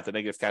into account the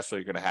negative cash flow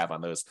you're going to have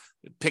on those.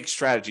 Pick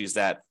strategies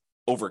that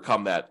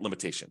overcome that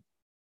limitation.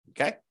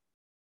 Okay?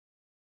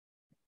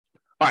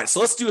 All right,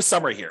 so let's do a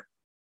summary here.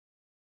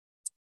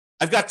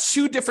 I've got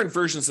two different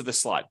versions of this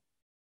slide.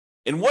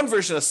 In one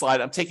version of the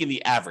slide, I'm taking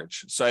the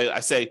average. So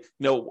I say,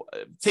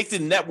 take the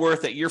net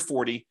worth at year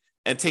 40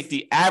 and take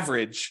the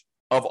average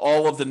of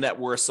all of the net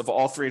worths of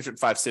all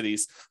 305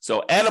 cities.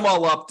 So add them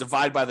all up,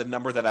 divide by the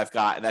number that I've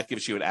got, and that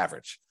gives you an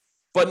average.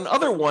 But in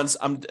other ones,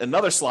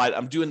 another slide,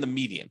 I'm doing the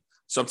median.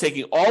 So I'm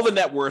taking all the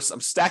net worths, I'm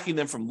stacking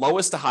them from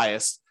lowest to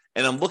highest,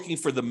 and I'm looking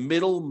for the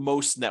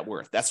middle-most net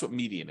worth. That's what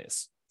median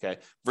is,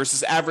 okay?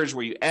 Versus average,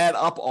 where you add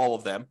up all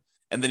of them,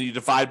 and then you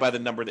divide by the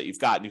number that you've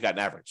got, and you've got an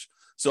average.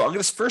 So I'm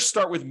going to first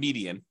start with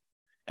median,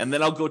 and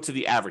then I'll go to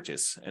the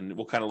averages, and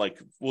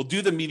we'll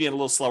do the median a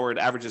little slower, and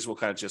averages we'll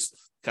kind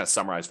of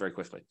summarize very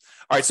quickly.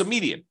 All right, so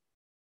median.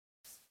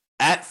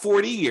 At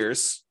 40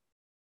 years,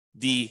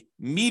 the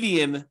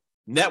median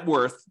net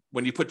worth,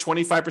 when you put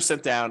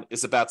 25% down,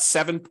 is about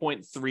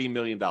 $7.3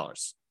 million.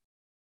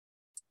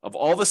 Of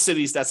all the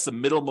cities, that's the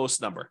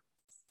middlemost number.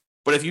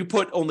 But if you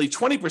put only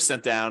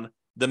 20% down,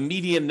 the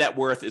median net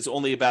worth is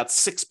only about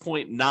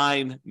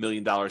 $6.9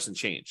 million in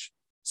change.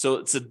 So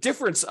it's a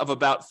difference of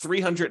about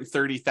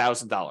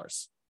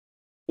 $330,000,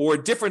 or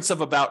a difference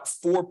of about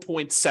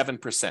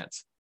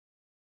 4.7%.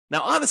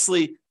 Now,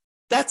 honestly,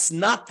 that's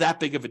not that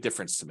big of a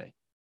difference to me.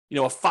 A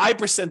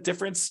 5%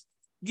 difference,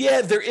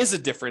 yeah, there is a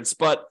difference,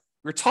 but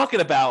we're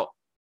talking about,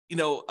 a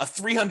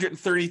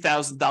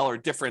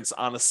 $330,000 difference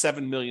on a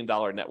 $7 million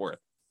net worth.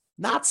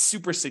 Not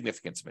super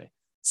significant to me.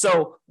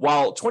 So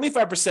while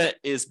 25%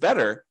 is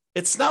better,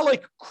 it's not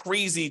like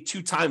crazy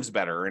 2 times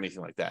better or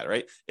anything like that,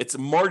 right? It's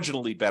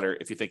marginally better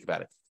if you think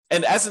about it.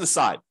 And as an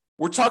aside,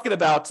 we're talking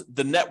about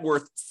the net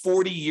worth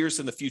 40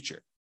 years in the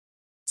future.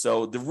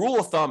 So the rule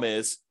of thumb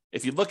is,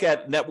 if you look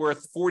at net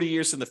worth 40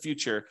 years in the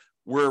future,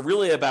 we're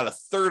really about a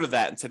third of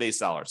that in today's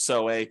dollars.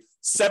 So a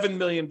 $7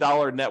 million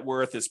net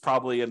worth is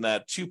probably in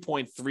that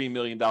 $2.3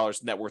 million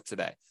net worth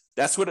today.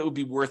 That's what it would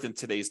be worth in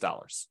today's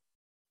dollars.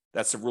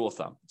 That's the rule of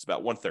thumb. It's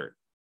about 1/3.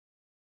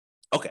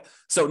 Okay,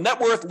 so net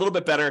worth, a little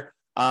bit better.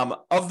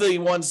 Of the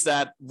ones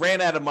that ran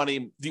out of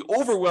money, the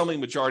overwhelming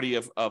majority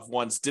of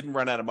ones didn't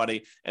run out of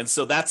money. And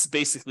so that's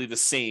basically the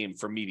same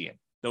for median.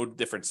 No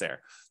difference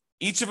there.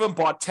 Each of them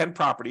bought 10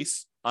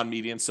 properties on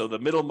median. So the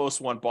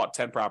middlemost one bought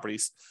 10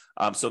 properties.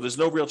 So there's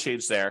no real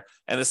change there.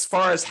 And as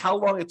far as how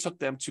long it took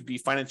them to be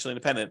financially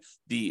independent,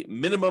 the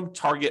minimum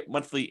target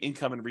monthly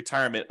income and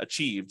retirement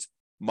achieved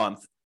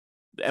month,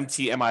 the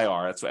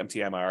MTMIR, that's what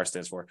MTMIR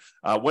stands for.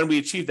 When we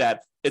achieve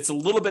that, it's a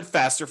little bit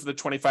faster for the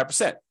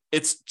 25%.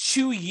 It's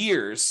 2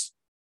 years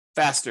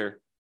faster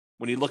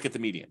when you look at the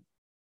median.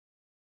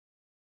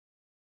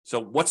 So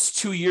what's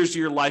 2 years of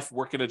your life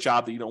working a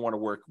job that you don't want to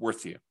work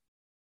worth to you?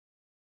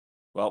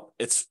 Well,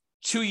 it's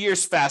 2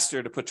 years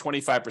faster to put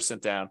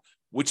 25% down,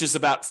 which is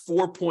about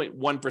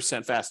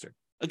 4.1% faster.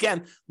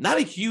 Again, not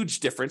a huge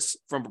difference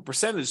from a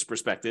percentage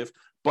perspective,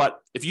 but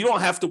if you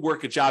don't have to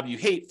work a job you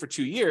hate for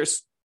 2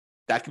 years,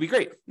 that could be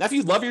great. Now, if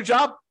you love your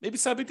job, maybe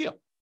it's not a big deal. All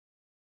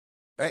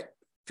right?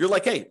 If you're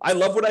like, hey, I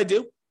love what I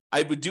do,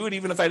 I would do it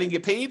even if I didn't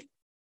get paid,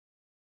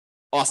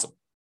 awesome.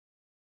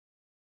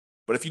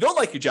 But if you don't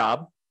like your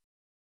job,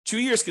 2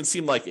 years can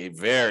seem like a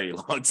very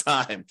long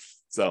time.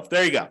 So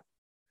there you go.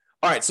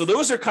 All right, so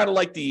those are kind of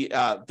like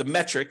the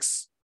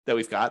metrics that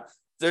we've got.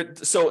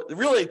 So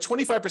really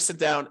 25%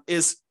 down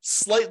is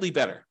slightly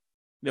better.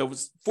 It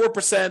was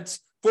 4%,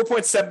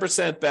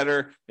 4.7%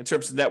 better in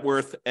terms of net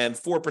worth, and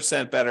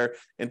 4% better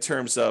in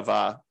terms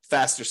of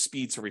faster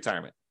speed to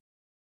retirement,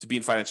 to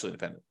being financially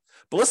independent.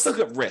 But let's look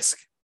at risk,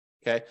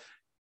 okay?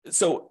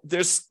 So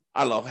there's,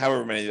 I don't know,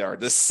 however many there are.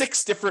 There's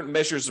 6 different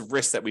measures of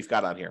risk that we've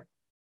got on here.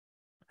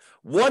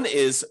 One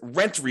is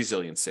rent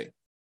resiliency.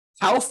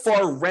 How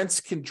far rents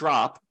can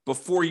drop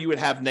before you would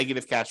have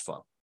negative cash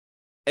flow.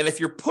 And if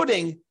you're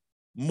putting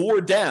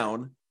more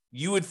down,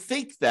 you would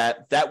think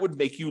that that would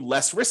make you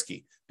less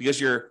risky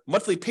because your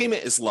monthly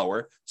payment is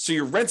lower. So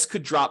your rents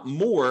could drop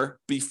more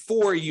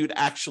before you'd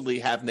actually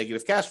have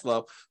negative cash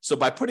flow. So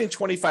by putting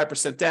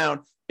 25%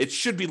 down, it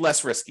should be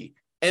less risky.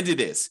 And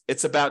it is.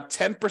 It's about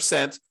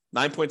 10%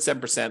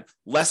 9.7%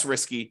 less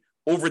risky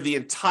over the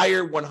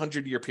entire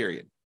 100-year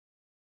period.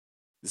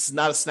 This is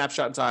not a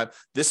snapshot in time.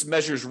 This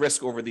measures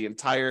risk over the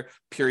entire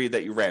period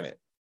that you ran it.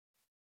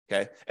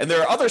 Okay. And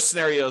there are other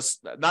scenarios,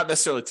 not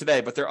necessarily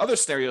today, but there are other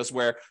scenarios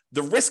where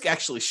the risk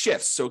actually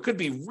shifts. So it could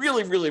be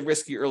really, really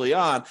risky early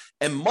on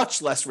and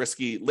much less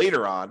risky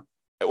later on,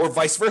 or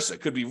vice versa.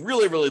 It could be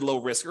really, really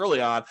low risk early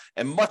on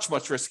and much,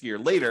 much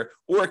riskier later,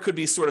 or it could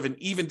be sort of an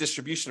even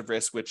distribution of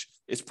risk, which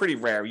is pretty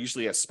rare. You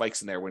usually have spikes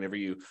in there whenever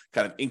you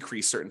kind of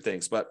increase certain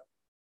things, but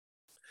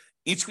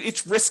each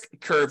risk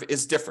curve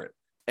is different.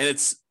 And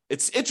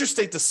it's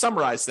interesting to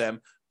summarize them,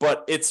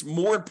 but it's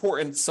more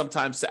important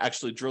sometimes to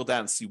actually drill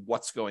down and see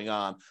what's going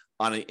on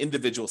an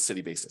individual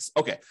city basis.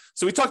 Okay,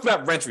 so we talked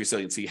about rent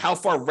resiliency, how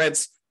far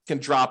rents can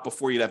drop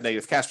before you'd have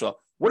negative cash flow.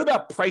 What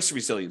about price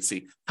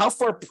resiliency? How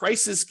far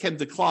prices can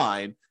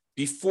decline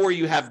before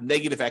you have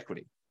negative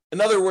equity? In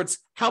other words,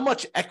 how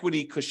much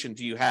equity cushion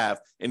do you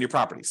have in your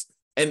properties?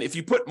 And if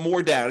you put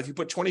more down, if you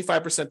put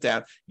 25%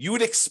 down, you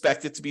would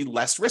expect it to be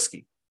less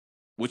risky,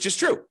 which is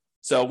true.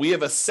 So we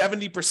have a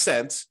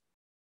 70%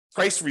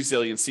 price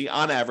resiliency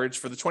on average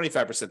for the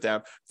 25%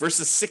 down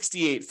versus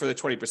 68 for the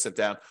 20%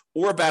 down,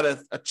 or about a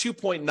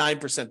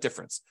 2.9%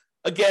 difference.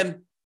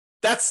 Again,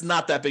 that's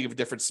not that big of a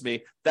difference to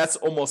me. That's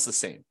almost the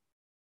same,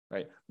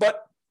 right?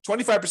 But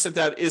 25%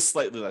 down is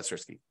slightly less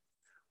risky.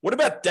 What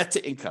about debt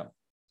to income?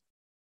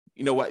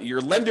 You know what?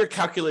 Your lender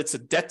calculates a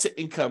debt to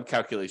income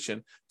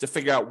calculation to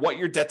figure out what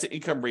your debt to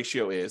income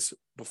ratio is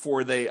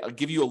before they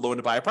give you a loan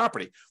to buy a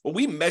property. Well,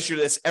 we measure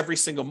this every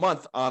single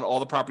month on all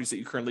the properties that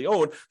you currently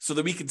own so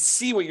that we can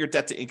see what your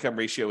debt to income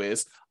ratio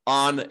is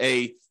on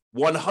a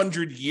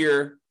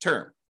 100-year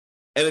term.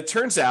 And it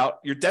turns out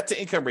your debt to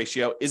income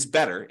ratio is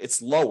better.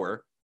 It's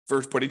lower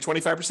for putting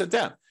 25%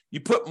 down. You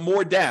put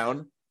more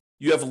down,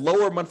 you have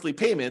lower monthly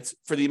payments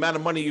for the amount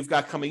of money you've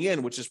got coming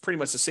in, which is pretty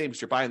much the same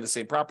because you're buying the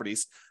same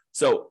properties.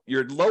 So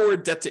your lower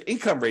debt to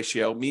income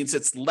ratio means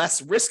it's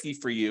less risky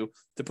for you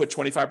to put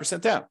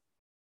 25% down.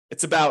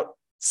 It's about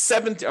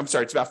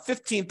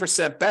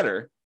 15%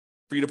 better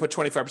for you to put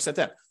 25%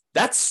 down.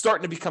 That's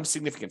starting to become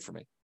significant for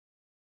me.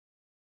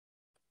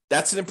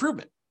 That's an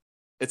improvement.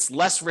 It's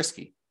less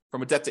risky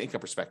from a debt to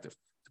income perspective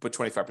to put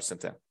 25%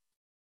 down.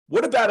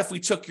 What about if we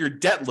took your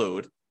debt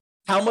load,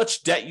 how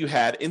much debt you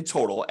had in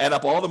total, add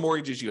up all the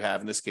mortgages you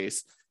have in this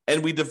case,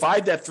 and we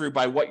divide that through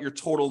by what your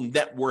total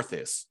net worth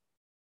is?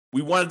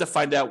 We wanted to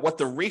find out what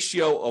the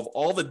ratio of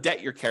all the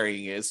debt you're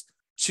carrying is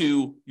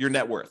to your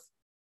net worth.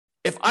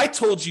 If I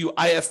told you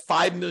I have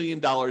 $5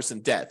 million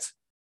in debt,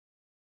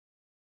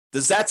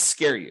 does that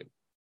scare you?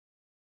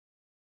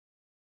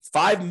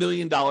 $5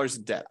 million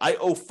in debt. I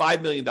owe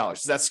 $5 million.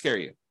 Does that scare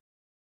you?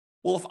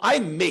 Well, if I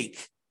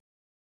make,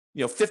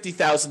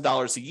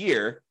 $50,000 a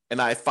year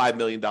and I have $5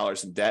 million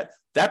in debt,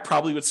 that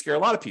probably would scare a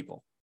lot of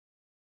people.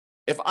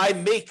 If I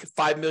make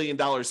 $5 million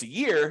a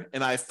year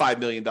and I have $5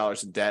 million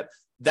in debt,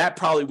 that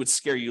probably would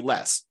scare you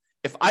less.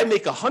 If I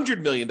make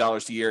 $100 million a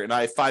year and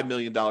I have $5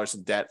 million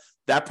in debt,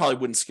 that probably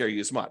wouldn't scare you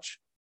as much.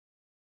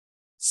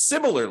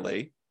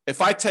 Similarly,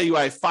 if I tell you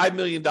I have $5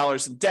 million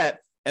in debt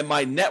and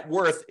my net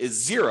worth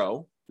is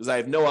zero because I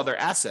have no other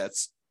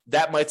assets,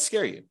 that might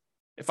scare you.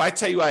 If I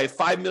tell you I have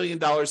 $5 million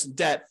in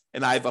debt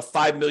and I have a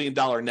 $5 million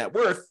net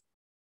worth,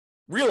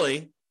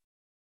 really,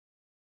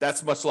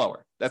 that's much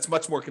lower. That's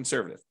much more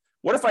conservative.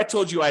 What if I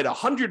told you I had a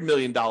 $100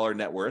 million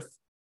net worth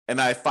and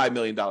I have $5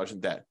 million in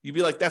debt? You'd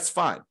be like, that's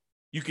fine.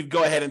 You could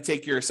go ahead and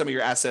take some of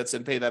your assets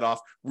and pay that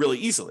off really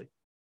easily.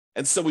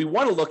 And so we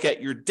want to look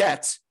at your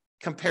debt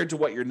compared to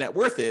what your net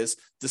worth is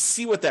to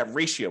see what that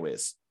ratio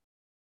is.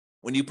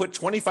 When you put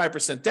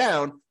 25%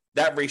 down,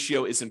 that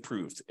ratio is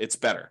improved. It's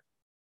better.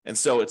 And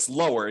so it's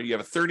lower. You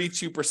have a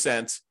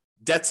 32%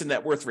 debt to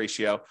net worth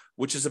ratio,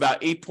 which is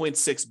about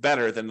 8.6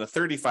 better than the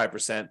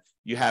 35%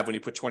 you have when you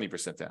put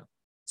 20% down.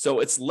 So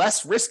it's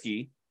less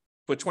risky to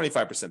put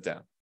 25%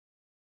 down.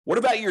 What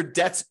about your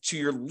debt to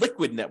your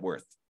liquid net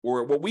worth,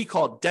 or what we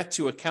call debt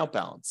to account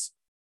balance?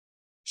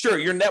 Sure,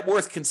 your net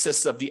worth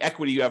consists of the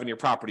equity you have in your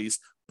properties,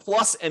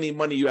 plus any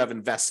money you have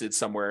invested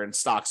somewhere in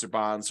stocks or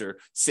bonds or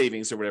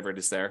savings or whatever it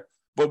is there.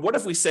 But what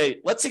if we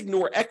say, let's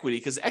ignore equity,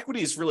 because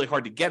equity is really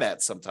hard to get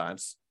at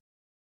sometimes.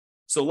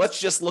 So let's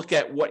just look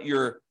at what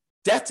your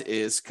debt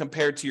is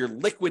compared to your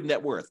liquid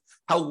net worth,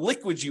 how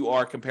liquid you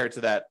are compared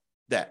to that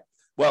debt.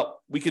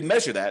 Well, we can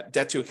measure that,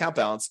 debt to account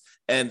balance,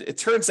 and it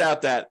turns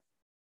out that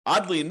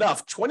oddly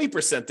enough,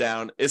 20%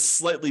 down is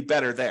slightly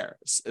better there.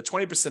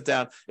 20%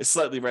 down is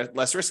slightly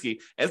less risky,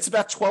 and it's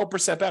about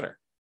 12% better.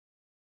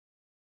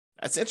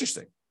 That's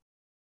interesting,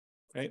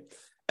 right?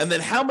 And then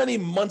how many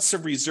months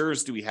of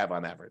reserves do we have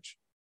on average?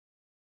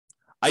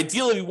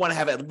 Ideally, we want to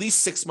have at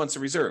least 6 months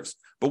of reserves,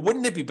 but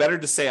wouldn't it be better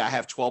to say I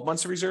have 12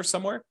 months of reserves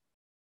somewhere?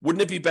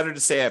 Wouldn't it be better to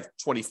say I have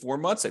 24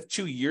 months, I have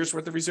 2 years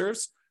worth of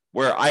reserves,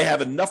 where I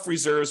have enough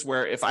reserves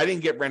where if I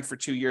didn't get rent for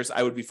 2 years,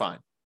 I would be fine?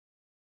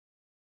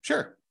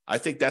 Sure. I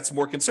think that's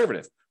more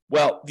conservative.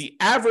 Well, the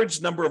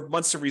average number of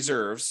months of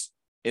reserves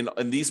in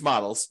these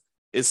models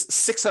is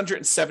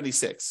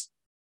 676,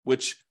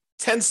 which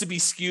tends to be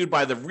skewed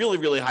by the really,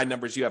 really high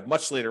numbers you have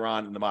much later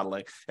on in the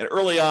modeling. And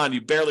early on,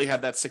 you barely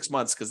have that 6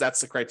 months because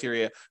that's the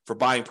criteria for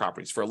buying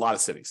properties for a lot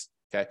of cities.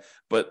 Okay.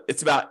 But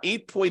it's about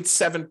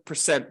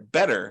 8.7%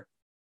 better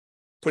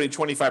putting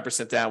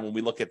 25% down when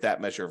we look at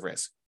that measure of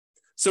risk.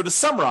 So to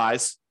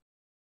summarize,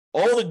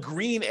 all the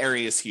green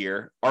areas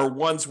here are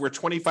ones where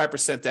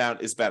 25% down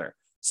is better.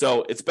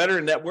 So it's better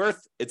in net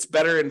worth. It's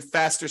better in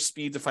faster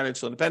speed to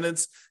financial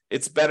independence.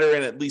 It's better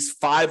in at least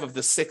 5 of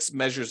the 6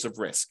 measures of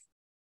risk.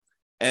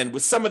 And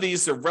with some of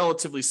these, they're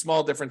relatively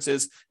small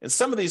differences. And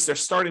some of these are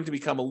starting to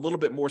become a little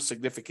bit more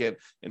significant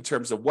in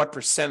terms of what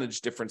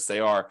percentage difference they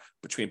are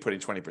between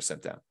putting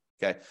 20% down.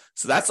 Okay.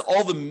 So that's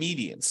all the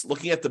medians,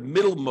 looking at the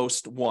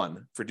middlemost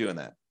one for doing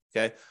that.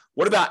 Okay.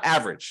 What about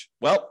average?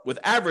 Well, with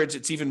average,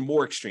 it's even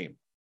more extreme.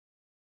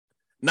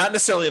 Not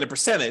necessarily in a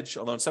percentage,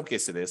 although in some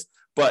cases it is,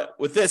 but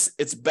with this,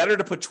 it's better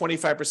to put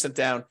 25%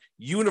 down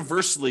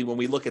universally when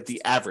we look at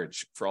the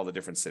average for all the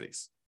different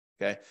cities.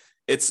 Okay.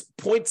 It's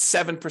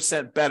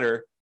 0.7%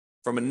 better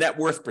from a net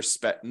worth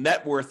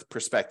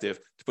perspective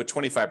to put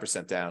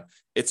 25% down.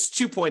 It's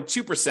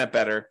 2.2%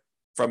 better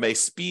from a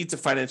speed to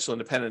financial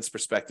independence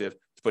perspective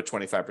to put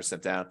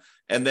 25% down.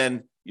 And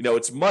then,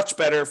 it's much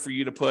better for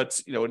you to put,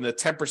 in the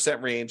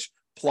 10% range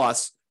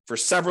plus for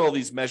several of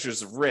these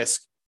measures of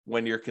risk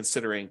when you're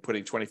considering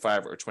putting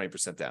 25 or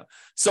 20% down.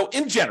 So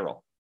in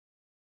general,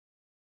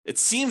 it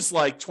seems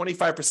like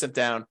 25%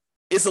 down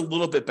is a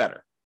little bit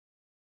better.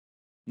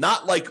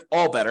 Not like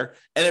all better.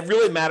 And it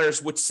really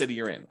matters which city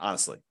you're in,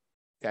 honestly.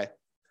 Okay.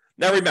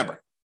 Now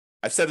remember,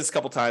 I've said this a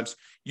couple times,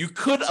 you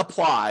could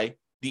apply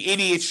the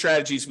 88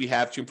 strategies we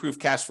have to improve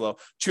cash flow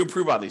to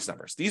improve on these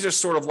numbers. These are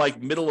sort of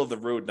like middle of the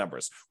road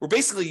numbers. We're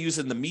basically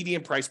using the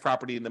median price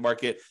property in the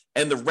market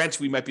and the rent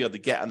we might be able to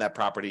get on that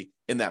property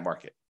in that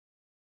market.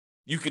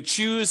 You could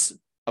choose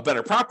a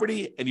better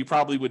property and you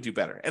probably would do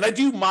better. And I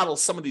do model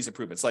some of these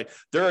improvements. Like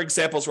there are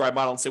examples where I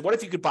model and say, what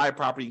if you could buy a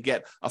property and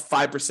get a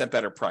 5%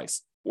 better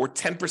price or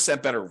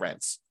 10% better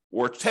rents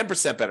or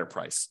 10% better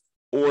price,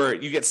 or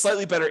you get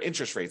slightly better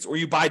interest rates, or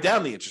you buy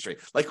down the interest rate.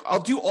 Like I'll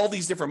do all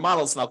these different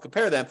models and I'll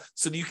compare them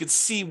so that you can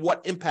see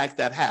what impact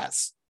that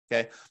has.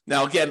 Okay.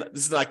 Now, again,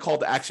 this is my call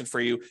to action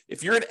for you.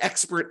 If you're an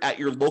expert at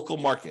your local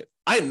market,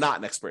 I am not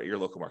an expert at your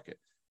local market.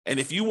 And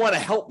if you want to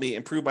help me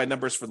improve my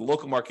numbers for the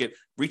local market,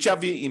 reach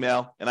out via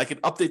email and I can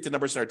update the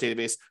numbers in our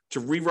database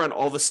to rerun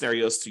all the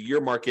scenarios to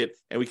your market.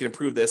 And we can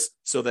improve this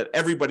so that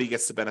everybody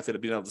gets the benefit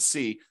of being able to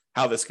see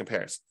how this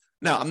compares.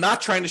 Now, I'm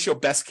not trying to show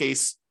best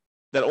case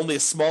that only a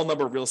small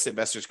number of real estate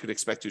investors could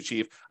expect to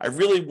achieve. I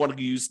really want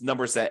to use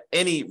numbers that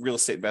any real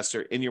estate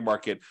investor in your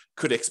market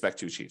could expect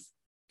to achieve.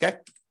 Okay.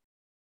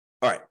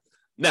 All right.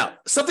 Now,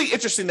 something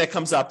interesting that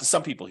comes up to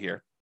some people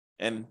here,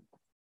 and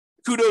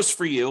kudos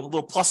for you, a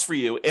little plus for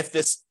you if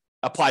this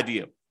applied to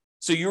you.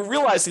 So you're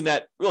realizing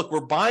that, look,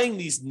 we're buying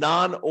these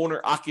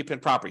non-owner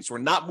occupant properties. We're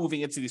not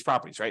moving into these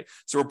properties, right?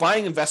 So we're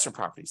buying investment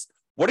properties.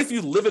 What if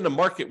you live in a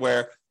market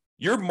where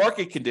your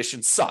market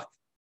conditions suck?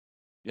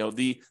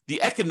 The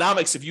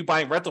economics of you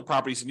buying rental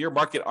properties in your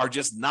market are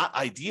just not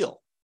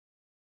ideal.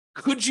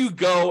 Could you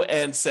go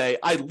and say,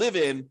 I live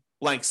in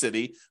blank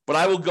city, but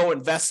I will go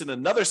invest in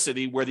another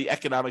city where the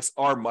economics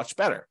are much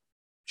better?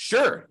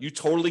 Sure, you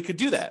totally could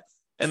do that.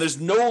 And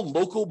there's no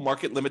local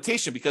market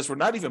limitation because we're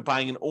not even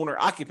buying an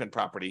owner-occupant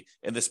property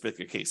in this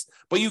particular case.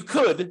 But you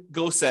could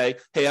go say,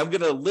 hey, I'm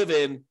going to live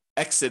in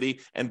X city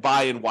and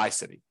buy in Y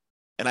city.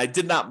 And I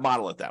did not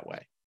model it that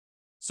way.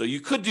 So you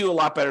could do a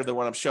lot better than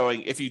what I'm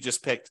showing if you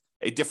just picked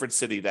a different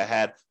city that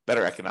had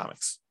better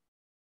economics.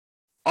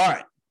 All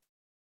right.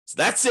 So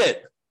that's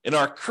it. In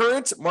our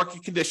current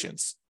market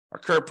conditions, our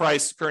current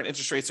price, current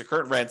interest rates, or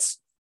current rents,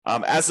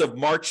 as of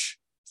March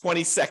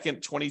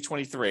 22nd,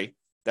 2023,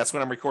 that's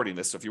when I'm recording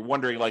this. So if you're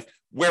wondering, like,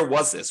 where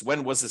was this?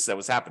 When was this that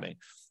was happening?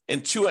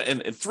 In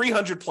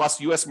 300 plus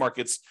US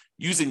markets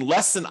using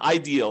less than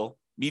ideal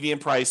median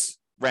price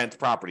rent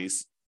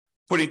properties,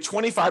 putting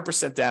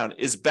 25% down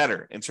is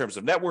better in terms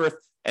of net worth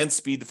and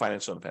speed to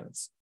financial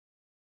independence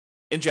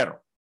in general.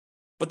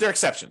 But there are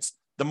exceptions.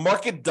 The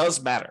market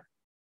does matter.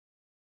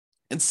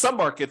 In some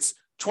markets,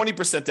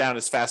 20% down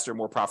is faster,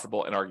 more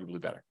profitable, and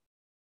arguably better,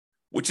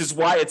 which is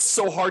why it's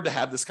so hard to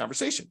have this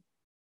conversation.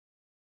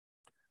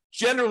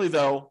 Generally,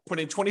 though,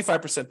 putting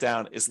 25%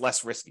 down is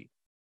less risky.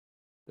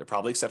 There are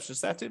probably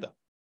exceptions to that too, though.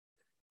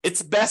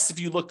 It's best if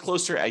you look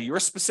closer at your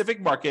specific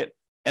market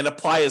and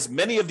apply as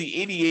many of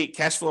the 88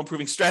 cash flow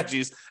improving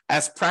strategies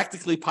as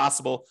practically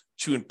possible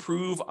to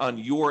improve on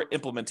your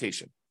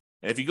implementation.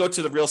 And if you go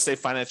to the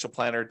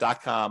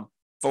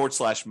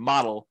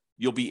realestateFinancialPlanner.com/model,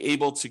 you'll be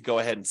able to go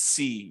ahead and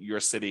see your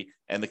city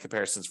and the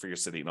comparisons for your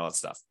city and all that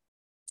stuff.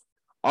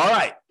 All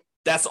right.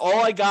 That's all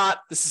I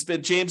got. This has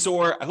been James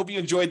Orr. I hope you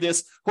enjoyed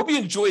this. Hope you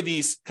enjoyed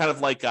these kind of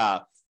like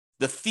the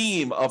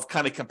theme of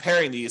kind of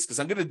comparing these,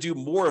 because I'm going to do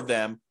more of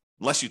them,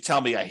 unless you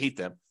tell me I hate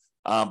them.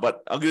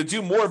 But I'm going to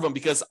do more of them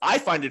because I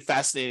find it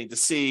fascinating to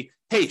see,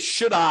 hey,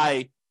 should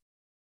I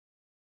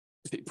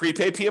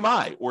prepay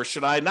PMI, or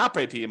should I not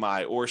pay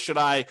PMI, or should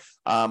I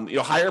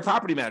hire a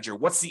property manager?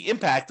 What's the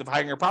impact of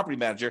hiring a property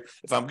manager?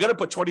 If I'm going to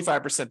put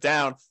 25%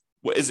 down,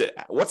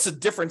 What's the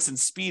difference in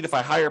speed if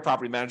I hire a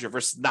property manager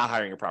versus not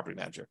hiring a property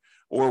manager?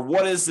 Or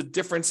what is the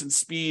difference in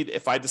speed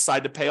if I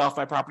decide to pay off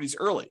my properties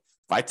early?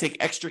 If I take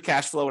extra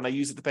cash flow and I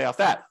use it to pay off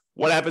that,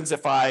 what happens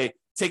if I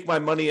take my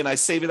money and I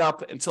save it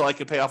up until I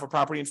can pay off a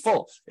property in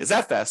full? Is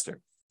that faster?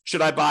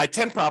 Should I buy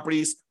 10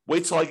 properties,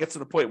 wait till I get to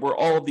the point where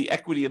all of the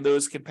equity in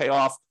those can pay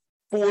off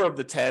 4 of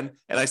the 10,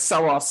 and I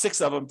sell off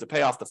 6 of them to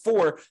pay off the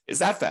 4? Is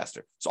that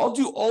faster? So I'll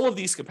do all of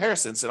these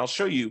comparisons and I'll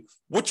show you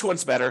which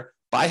one's better,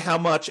 by how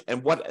much,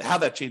 and how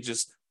that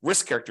changes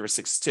risk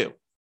characteristics too.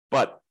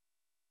 But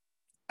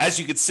as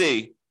you can see,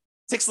 it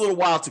takes a little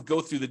while to go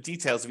through the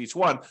details of each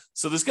one.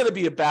 So there's going to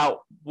be about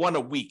one a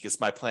week is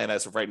my plan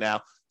as of right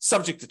now,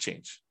 subject to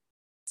change.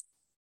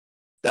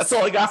 That's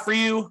all I got for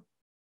you.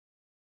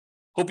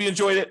 Hope you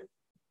enjoyed it.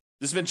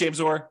 This has been James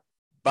Orr.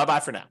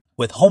 Bye-bye for now.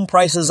 With home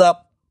prices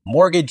up,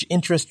 mortgage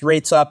interest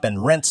rates up,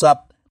 and rents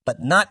up, but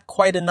not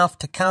quite enough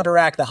to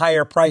counteract the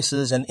higher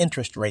prices and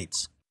interest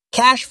rates,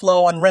 cash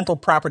flow on rental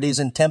properties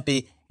in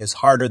Tempe is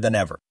harder than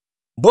ever.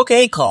 Book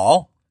a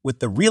call with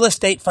the Real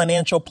Estate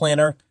Financial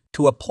Planner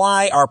to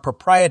apply our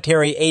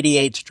proprietary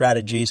 88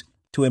 strategies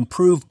to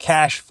improve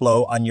cash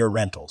flow on your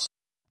rentals.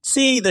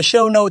 See the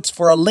show notes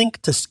for a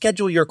link to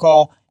schedule your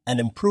call and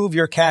improve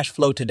your cash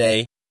flow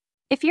today.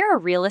 If you're a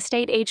real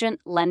estate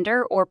agent,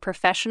 lender, or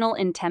professional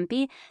in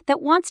Tempe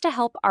that wants to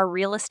help our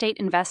real estate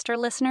investor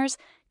listeners,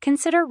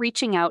 consider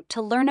reaching out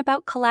to learn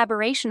about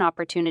collaboration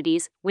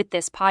opportunities with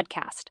this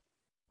podcast.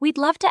 We'd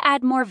love to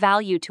add more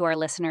value to our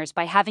listeners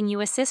by having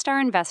you assist our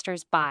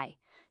investors buy,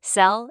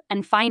 sell,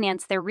 and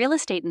finance their real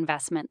estate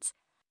investments.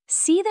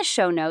 See the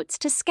show notes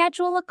to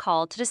schedule a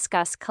call to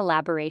discuss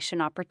collaboration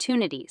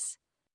opportunities.